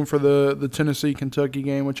flags thrown for the Tennessee-Kentucky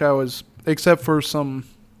game, which I was, except for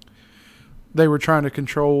they were trying to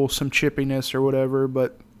control some chippiness or whatever,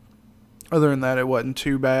 but other than that, it wasn't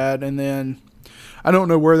too bad. And then I don't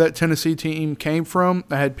know where that Tennessee team came from.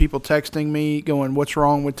 I had people texting me going, what's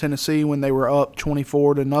wrong with Tennessee when they were up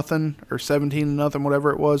 24-0 or 17-0,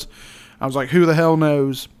 whatever it was. I was like, who the hell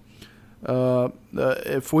knows?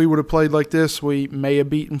 If we would have played like this, we may have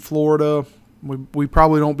beaten Florida. We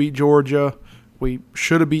probably don't beat Georgia. We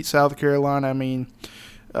should have beat South Carolina. I mean,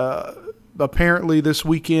 apparently this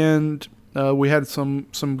weekend we had some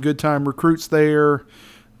good time recruits there.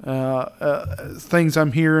 Things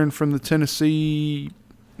I'm hearing from the Tennessee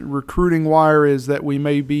recruiting wire is that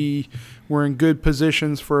we're in good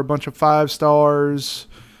positions for a bunch of 5-stars.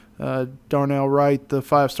 Darnell Wright, the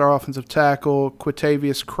 5-star offensive tackle,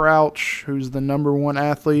 Quintavious Crouch, who's the number 1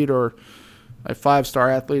 athlete, or a 5-star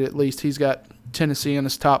athlete at least. He's got Tennessee in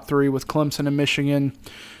his top 3 with Clemson and Michigan.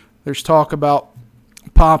 There's talk about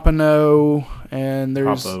Pompano, and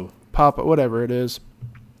there's Papa, whatever it is.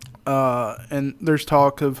 And there's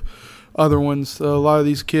talk of other ones. A lot of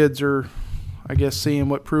these kids are, I guess, seeing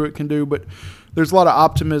what Pruitt can do, but there's a lot of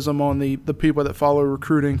optimism on the people that follow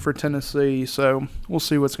recruiting for Tennessee, so we'll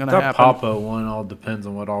see what's going to happen. The Papa one all depends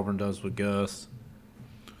on what Auburn does with Gus.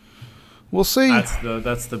 We'll see.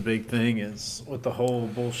 That's the big thing is with the whole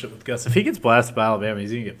bullshit with Gus. If he gets blasted by Alabama,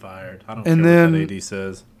 he's going to get fired. I don't care what that AD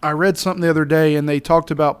says. I read something the other day, and they talked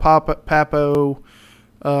about Papo.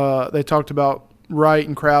 They talked about Wright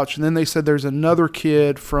and Crouch, and then they said there's another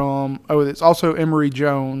kid it's also Emory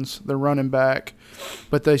Jones, the running back.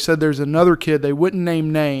 But they said there's another kid. They wouldn't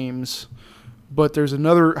name names, but there's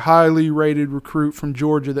another highly rated recruit from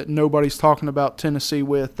Georgia that nobody's talking about Tennessee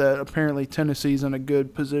with that apparently Tennessee's in a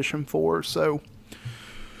good position for. So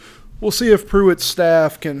we'll see if Pruitt's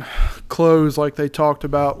staff can close like they talked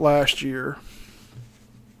about last year.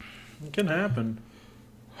 It can happen.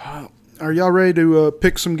 Are y'all ready to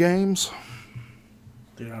pick some games?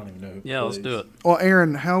 Dude, I don't even know. Yeah, let's do it. Well,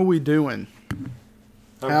 Aaron, how are we doing?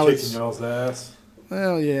 I'm kicking y'all's ass.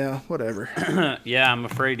 Well, yeah, whatever. Yeah, I'm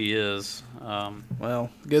afraid he is. Well,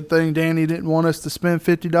 good thing Danny didn't want us to spend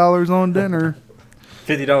 $50 on dinner.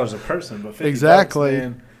 $50 a person, but $50 exactly.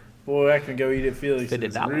 Man, boy, I can go eat at Felix.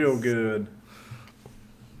 It's real good.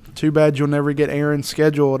 Too bad you'll never get Aaron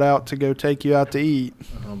scheduled out to go take you out to eat.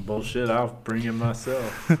 Bullshit, I'll bring him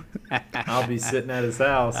myself. I'll be sitting at his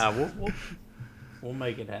house. We'll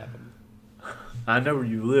make it happen. I know where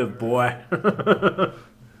you live, boy.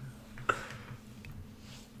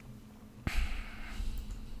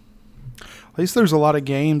 At least there's a lot of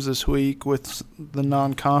games this week with the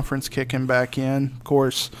non-conference kicking back in. Of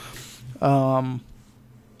course, I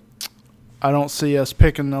don't see us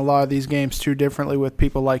picking a lot of these games too differently with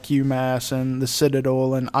people like UMass and the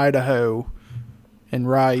Citadel and Idaho and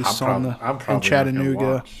Rice and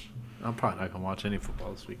Chattanooga. I'm probably not going to watch any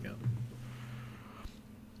football this weekend.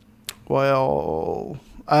 Well,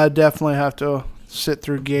 I definitely have to sit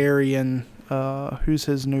through Gary and who's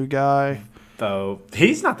his new guy? Though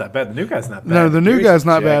he's not that bad. The new guy's not bad. No, the new Gary's guy's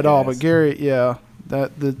not bad at all. jackass. But Gary, yeah,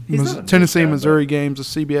 the not Tennessee bad, Missouri game's a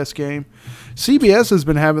CBS game. CBS has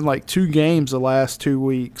been having like 2 games the last 2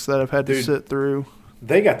 weeks that I've had to Dude. sit through.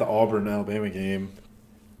 They got the Auburn-Alabama game.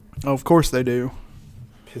 Oh, of course they do.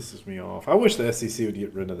 Pisses me off. I wish the SEC would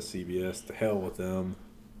get rid of the CBS. To hell with them.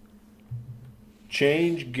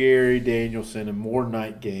 Change Gary Danielson and more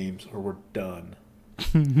night games, or we're done.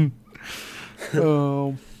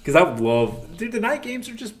 Oh. Because I would love, dude. The night games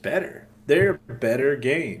are just better. They're better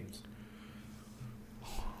games.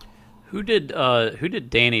 Who did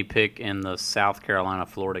Danny pick in the South Carolina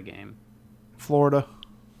Florida game? Florida.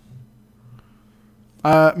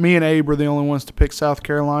 Me and Abe were the only ones to pick South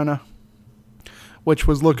Carolina, which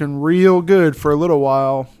was looking real good for a little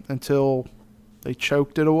while until they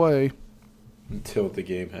choked it away. Until the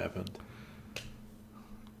game happened.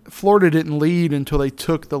 Florida didn't lead until they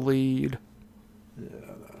took the lead. Yeah, I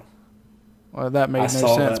know. Well, that made I no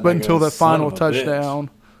saw sense. that But and I until go, that son final of a touchdown.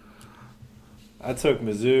 I took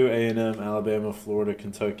Mizzou, A&M, Alabama, Florida,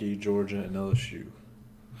 Kentucky, Georgia, and LSU.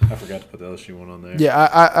 I forgot to put the LSU one on there. Yeah,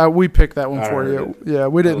 I we picked that one I for heard you. it. Yeah,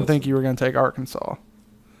 we didn't think you were going to take Arkansas,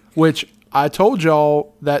 which I told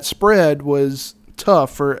y'all that spread was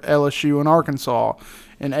tough for LSU and Arkansas.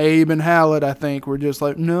 And Abe and Hallett, I think, were just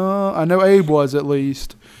like, no, I know Abe was at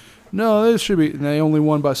least. No, this should be. And they only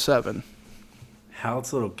won by 7.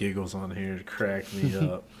 Hallett's little giggles on here cracked me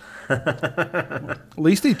up. At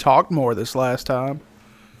least he talked more this last time.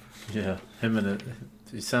 Yeah, him and it.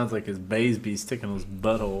 He sounds like his Baysby sticking in his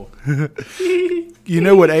butthole. You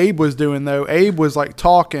know what Abe was doing, though? Abe was like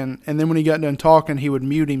talking, and then when he got done talking, he would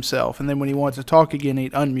mute himself. And then when he wanted to talk again,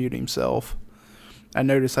 he'd unmute himself. I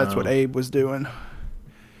noticed that's what Abe was doing.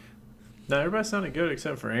 No, everybody sounded good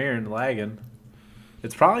except for Aaron lagging.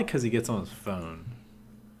 It's probably because he gets on his phone.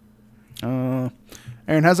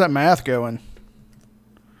 Aaron, how's that math going?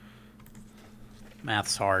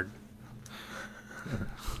 Math's hard.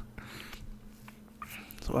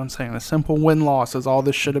 That's what I'm saying. A simple win-loss is all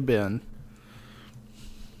this should have been.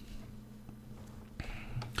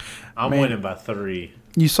 I'm Man. winning by 3.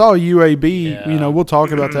 You saw UAB. Yeah. You know, we'll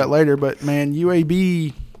talk about that later. But man,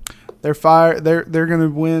 UAB, they're They're going to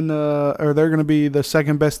win, or they're going to be the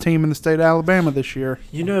second best team in the state of Alabama this year.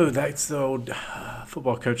 You know, that's the old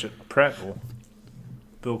football coach at Prattville,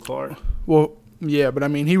 Bill Clark. Well, yeah, but I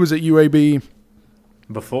mean, he was at UAB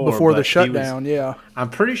before but the he shutdown. was- Yeah. I'm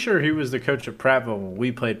pretty sure he was the coach at Prattville when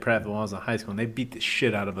we played Prattville when I was in high school, and they beat the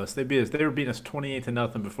shit out of us. They beat us. They were beating us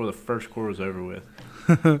 28-0 before the first quarter was over with,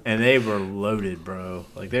 and they were loaded, bro.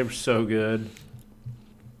 Like they were so good.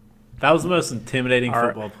 That was the most intimidating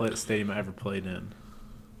football stadium I ever played in.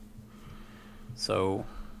 So,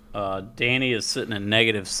 Danny is sitting at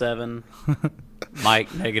 -7, Mike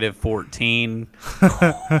 -14,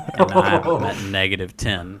 and I'm at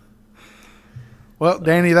 -10. Well,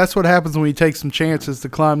 Danny, that's what happens when you take some chances to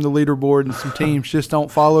climb the leaderboard and some teams just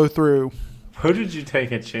don't follow through. Who did you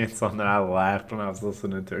take a chance on that I laughed when I was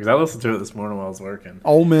listening to it? Because I listened to it this morning while I was working.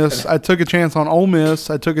 Ole Miss. I took a chance on Ole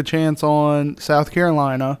Miss. I took a chance on South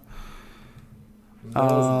Carolina. That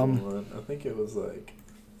wasn't the one. I think it was like.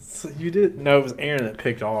 So you did. No, it was Aaron that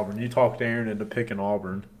picked Auburn. You talked Aaron into picking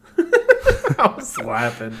Auburn. I was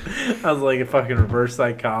laughing. I was like a fucking reverse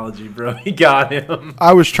psychology, bro. He got him.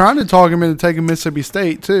 I was trying to talk him into taking Mississippi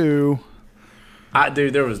State, too.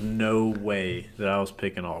 Dude, there was no way that I was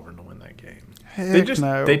picking Auburn to win that game. Heck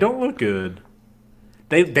no. They don't look good.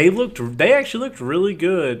 They actually looked really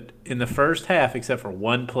good in the first half, except for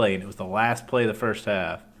one play, and it was the last play of the first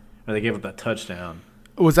half where they gave up that touchdown.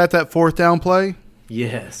 Was that 4th down play?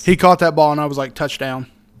 Yes. He caught that ball, and I was like, touchdown.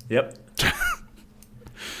 Yep.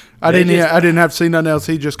 I didn't have to see nothing else.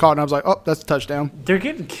 He just caught, it, and I was like, oh, that's a touchdown. They're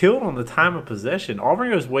getting killed on the time of possession.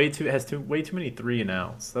 Auburn has way too many 3 and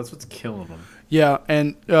outs. That's what's killing them. Yeah,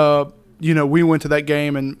 and we went to that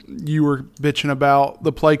game, and you were bitching about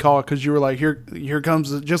the play call because you were like, here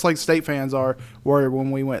comes, just like State fans are worried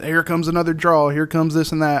when we went, here comes another draw, here comes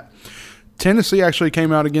this and that. Tennessee actually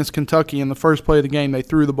came out against Kentucky in the first play of the game. They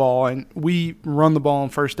threw the ball, and we run the ball on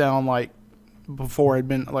first down like before had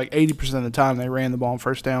been like 80% of the time they ran the ball on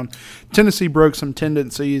first down. Tennessee broke some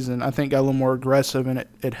tendencies and I think got a little more aggressive, and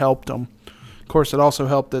it helped them. Of course, it also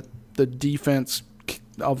helped that the defense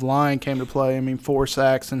of line came to play. I mean, 4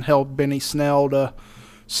 sacks and held Benny Snell to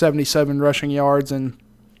 77 rushing yards and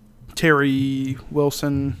Terry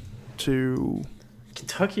Wilson to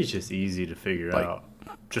Kentucky's just easy to figure out.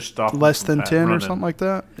 Just stop less than 10 running. or something like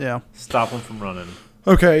that. Yeah. Stop them from running.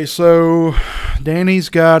 Okay, so Danny's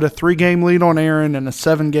got a 3-game lead on Aaron and a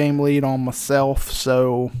 7-game lead on myself.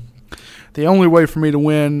 So the only way for me to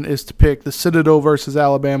win is to pick the Citadel versus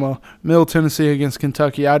Alabama, Middle Tennessee against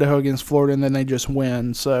Kentucky, Idaho against Florida, and then they just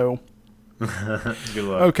win. So Good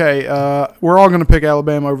luck. okay, we're all going to pick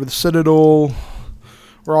Alabama over the Citadel.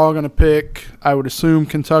 We're all going to pick, I would assume,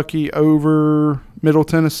 Kentucky over Middle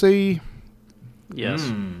Tennessee. Yes.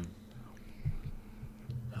 I'm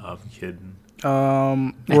kidding.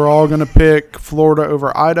 We're all going to pick Florida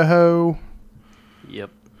over Idaho. Yep.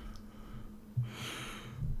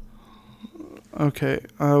 Okay.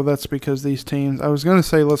 Oh, that's because these teams. I was going to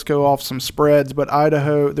say let's go off some spreads, but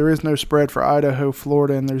Idaho, there is no spread for Idaho,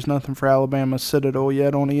 Florida, and there's nothing for Alabama Citadel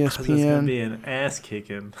yet on It's going to ESPN. be an ass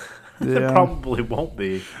kicking. Yeah. It probably won't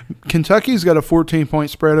be. Kentucky's got a 14-point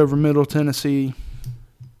spread over Middle Tennessee.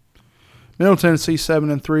 Middle Tennessee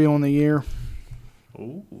 7-3 on the year.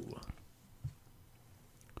 Ooh.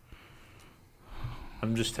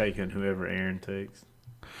 I'm just taking whoever Aaron takes.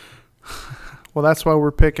 Well, that's why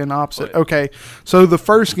we're picking opposite. Wait. Okay, so the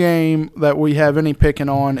first game that we have any picking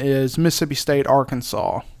on is Mississippi State,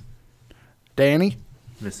 Arkansas. Danny?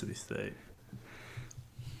 Mississippi State.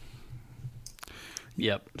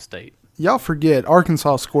 Yep. State. Y'all forget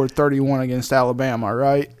Arkansas scored 31 against Alabama,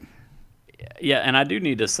 right? Yeah, and I do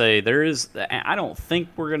need to say I don't think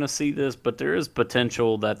we're going to see this, but there is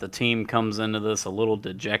potential that the team comes into this a little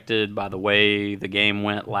dejected by the way the game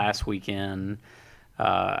went last weekend.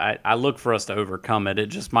 I look for us to overcome it. It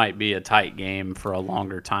just might be a tight game for a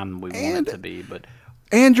longer time than we want it to be.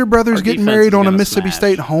 And your brother's Our getting defense married is on a gonna Mississippi smash.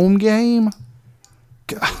 State home game?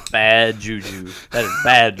 Bad juju. That is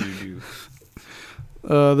bad juju.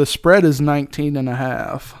 The spread is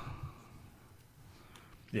 19.5.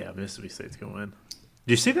 Yeah, Mississippi State's going to win.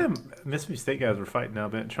 Do you see them? Mississippi State guys were fighting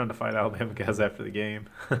Alabama, trying to fight Alabama guys after the game.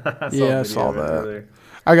 I saw that. earlier.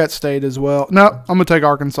 I got State as well. No, I'm going to take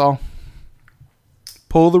Arkansas.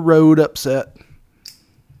 Pull the road upset.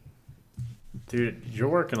 Dude, you're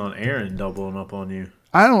working on Aaron doubling up on you.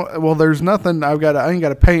 Well, there's nothing. I ain't got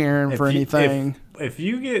to pay Aaron for If you- anything. If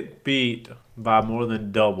you get beat by more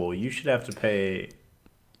than double, you should have to pay.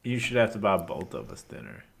 You should have to buy both of us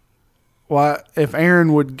dinner. Well, if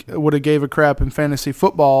Aaron would have gave a crap in fantasy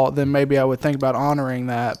football, then maybe I would think about honoring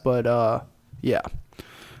that. But yeah,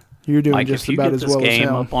 you're doing Mike, just if you about get as this well as game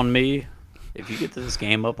him. up on me,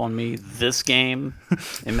 this game,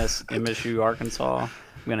 MSU Arkansas,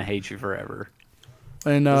 I'm gonna hate you forever.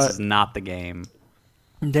 And This is not the game.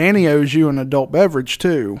 Danny owes you an adult beverage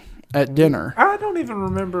too at dinner. I don't even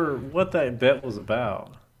remember what that bet was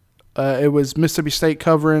about. It was Mississippi State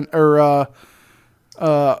covering, or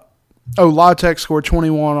La Tech scored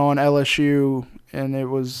 21 on LSU, and it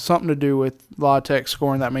was something to do with La Tech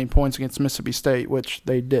scoring that many points against Mississippi State, which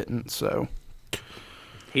they didn't. So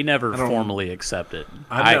He never I don't- formally accepted.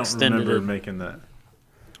 I don't extended remember it. making that.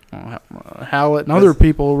 Hallett and other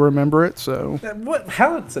people remember it. So What?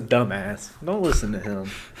 Hallett's a dumbass. Don't listen to him.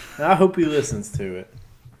 I hope he listens to it.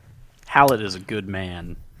 Hallett is a good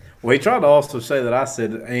man. Well, he tried to also say that I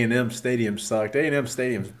said A&M Stadium sucked. A&M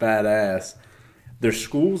Stadium's badass. Their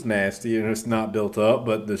school's nasty and it's not built up,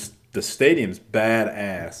 but the stadium's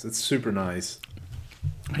badass. It's super nice.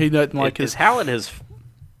 he doesn't like Is his. Hallett his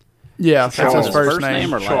Yeah, that's his Charles. first First name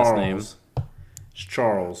name. or last name? It's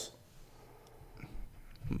Charles.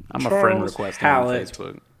 I'm a friend Charles requesting on Hallett.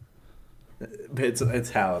 Facebook. It's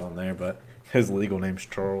Hallett on there, but his legal name's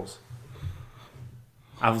Charles.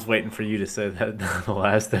 I was waiting for you to say that in the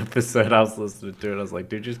last episode. I was listening to it. I was like,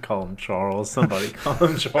 dude, just call him Charles. Somebody call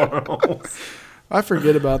him Charles. I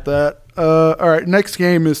forget about that. All right, next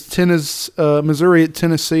game is Missouri at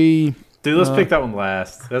Tennessee. Dude, let's pick that one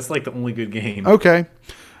last. That's like the only good game. Okay.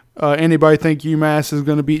 Anybody think UMass is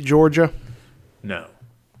going to beat Georgia? No.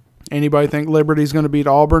 Anybody think Liberty's going to beat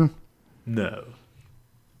Auburn? No.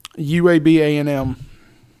 UAB A&M.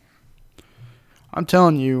 I'm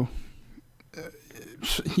telling you,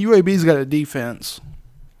 UAB's got a defense.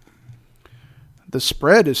 The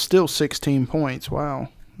spread is still 16 points. Wow,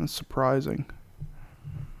 that's surprising.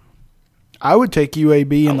 I would take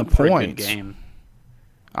UAB in the For a good points. game.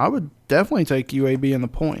 I would definitely take UAB in the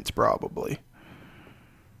points, probably.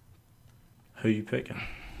 Who you picking?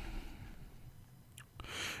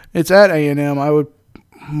 It's at A&M. I would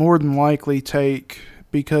more than likely take,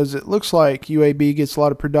 because it looks like UAB gets a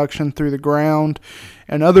lot of production through the ground.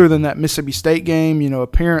 And other than that Mississippi State game,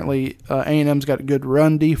 apparently A&M's got a good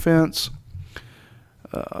run defense.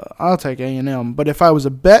 I'll take A&M. But if I was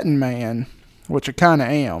a betting man, which I kind of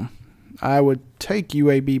am, I would take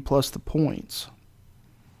UAB plus the points.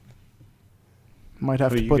 Might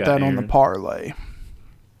have to put that on the parlay.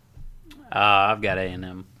 I've got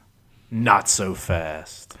A&M. Not so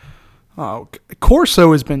fast. Oh,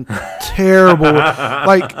 Corso has been terrible.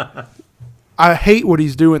 Like, I hate what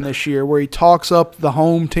he's doing this year, where he talks up the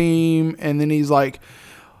home team and then he's like,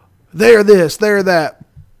 they're this, they're that,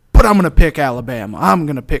 but I'm going to pick Alabama. I'm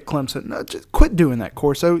going to pick Clemson. No, just quit doing that,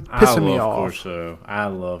 Corso. It's pissing me off. I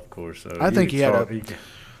love Corso. I think he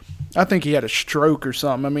had a stroke or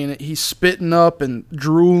something. I mean, he's spitting up and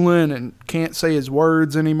drooling and can't say his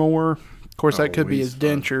words anymore. Of course, that could be his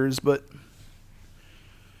dentures, but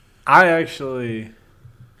I'm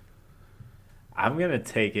gonna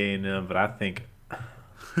take A&M, but I think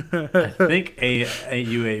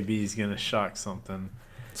UAB is gonna shock something.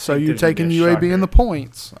 So you're taking UAB in the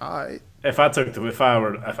points. All right.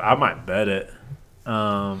 I might bet it.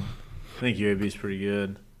 I think UAB is pretty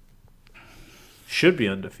good. Should be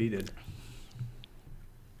undefeated.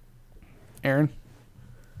 Aaron?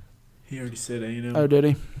 He already said A&M. Oh, did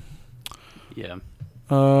he? Yeah.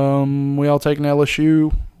 We all taking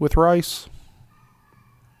LSU with Rice?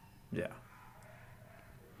 Yeah.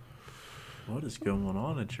 What is going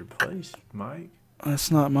on at your place, Mike?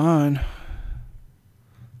 That's not mine.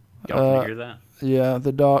 Y'all can hear that? Yeah,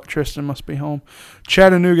 the doc. Tristan must be home.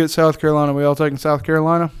 Chattanooga at South Carolina. We all taking South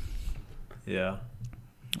Carolina? Yeah.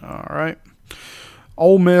 All right.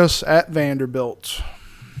 Ole Miss at Vanderbilt.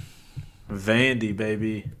 Vandy,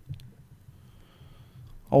 baby.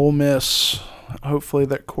 Ole Miss. Hopefully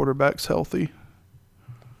that quarterback's healthy.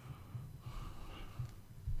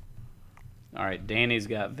 All right, Danny's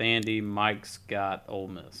got Vandy. Mike's got Ole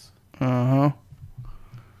Miss. Uh-huh.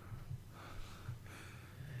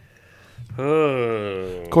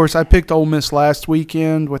 Oh. Of course, I picked Ole Miss last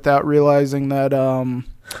weekend without realizing that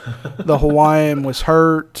the Hawaiian was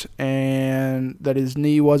hurt and that his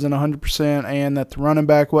knee wasn't 100% and that the running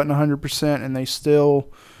back wasn't 100%, and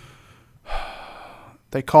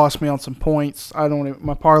they cost me on some points.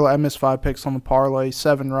 My parlay, I missed 5 picks on the parlay,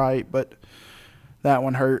 7 right, but that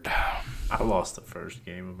one hurt. I lost the first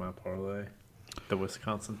game of my parlay, the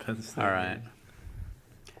Wisconsin-Penn State. All right.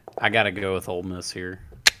 I got to go with Ole Miss here.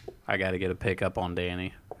 I got to get a pick up on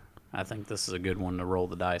Danny. I think this is a good one to roll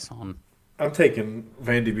the dice on. I'm taking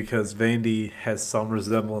Vandy because Vandy has some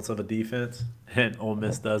resemblance of a defense, and Ole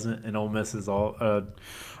Miss doesn't. And Ole Miss is all.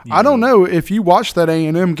 I don't know if you watched that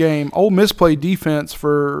A&M game. Ole Miss played defense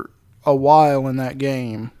for a while in that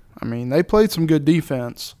game. I mean, they played some good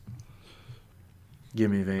defense. Give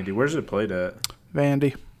me Vandy. Where's it played at?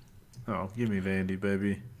 Vandy. Oh, give me Vandy,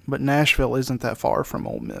 baby. But Nashville isn't that far from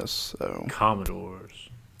Ole Miss, so. Commodores.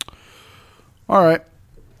 All right.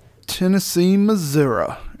 Tennessee, Missouri.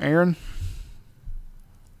 Aaron?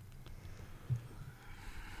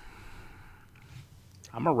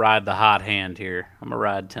 I'm going to ride the hot hand here. I'm going to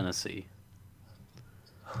ride Tennessee.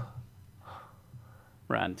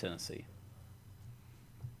 Riding Tennessee.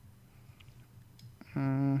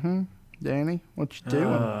 Mm-hmm. Danny, what you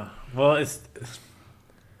doing? Well,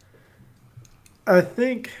 I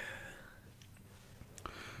think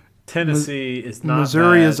Tennessee is not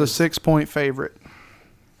Missouri bad. is a 6-point favorite.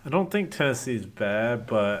 I don't think Tennessee is bad,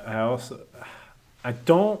 but I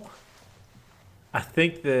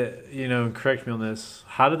think that, correct me on this,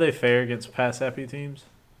 how do they fare against pass-happy teams?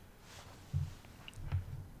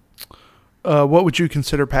 What would you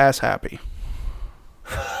consider pass-happy?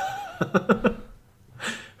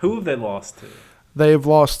 Who have they lost to? They have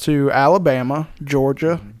lost to Alabama,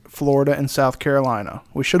 Georgia, Florida, and South Carolina.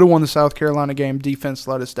 We should have won the South Carolina game. Defense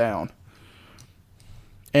let us down.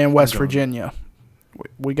 And West Virginia.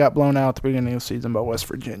 We got blown out at the beginning of the season by West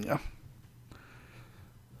Virginia.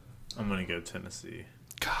 I'm going to go Tennessee.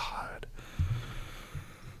 God.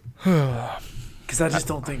 Because I just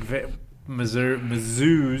don't think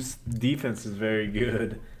Mizzou's defense is very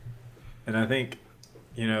good. And I think,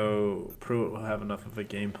 Pruitt will have enough of a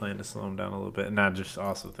game plan to slow him down a little bit. And I just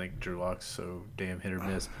also think Drew Lock's so damn hit or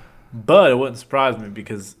miss. But it wouldn't surprise me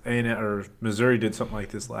because Missouri did something like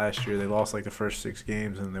this last year. They lost like the first 6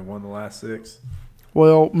 games and they won the last 6.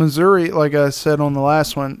 Well, Missouri, like I said on the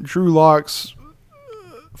last one, Drew Lock's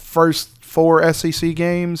first 4 SEC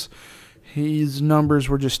games, his numbers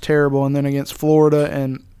were just terrible. And then against Florida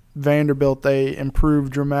and Vanderbilt, they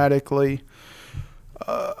improved dramatically.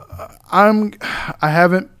 I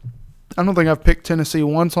haven't I don't think I've picked Tennessee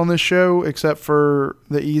once on this show, except for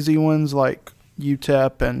the easy ones like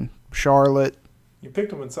UTEP and Charlotte. You picked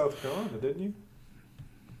them in South Carolina, didn't you?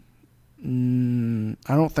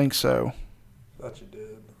 I don't think so. Thought you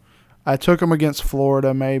did. I took them against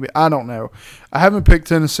Florida, maybe. I don't know. I haven't picked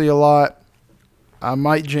Tennessee a lot. I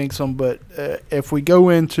might jinx them, but if we go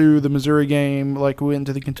into the Missouri game like we went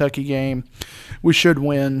into the Kentucky game, we should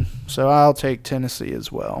win. So I'll take Tennessee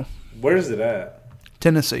as well. Where's it at?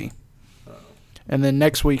 Tennessee. And then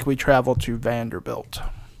next week we travel to Vanderbilt.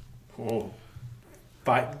 Oh,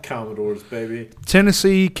 fighting Commodores, baby.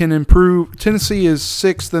 Tennessee can improve. Tennessee is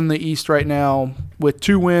 6th in the East right now. With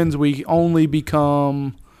 2 wins, we only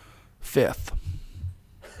become 5th.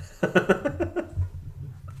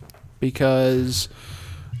 Because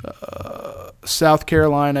South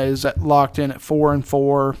Carolina is locked in at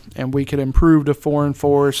 4-4, and we could improve to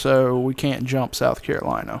 4-4, so we can't jump South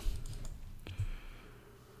Carolina.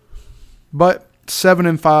 But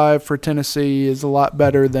 7-5 for Tennessee is a lot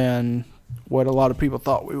better than what a lot of people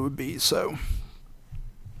thought we would be. So,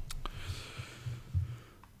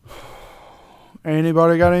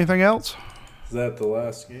 anybody got anything else? Is that the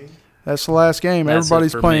last game? That's the last game. That's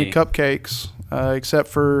Everybody's it for playing me. cupcakes, except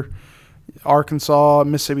for Arkansas,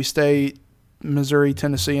 Mississippi State, Missouri,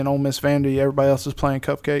 Tennessee, and Ole Miss Vandy. Everybody else is playing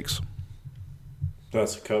cupcakes.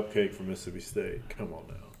 That's a cupcake for Mississippi State. Come on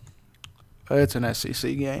now. It's an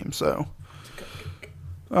SEC game, so.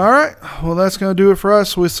 All right. Well, that's going to do it for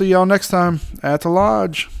us. We'll see y'all next time at the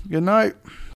Lodge. Good night.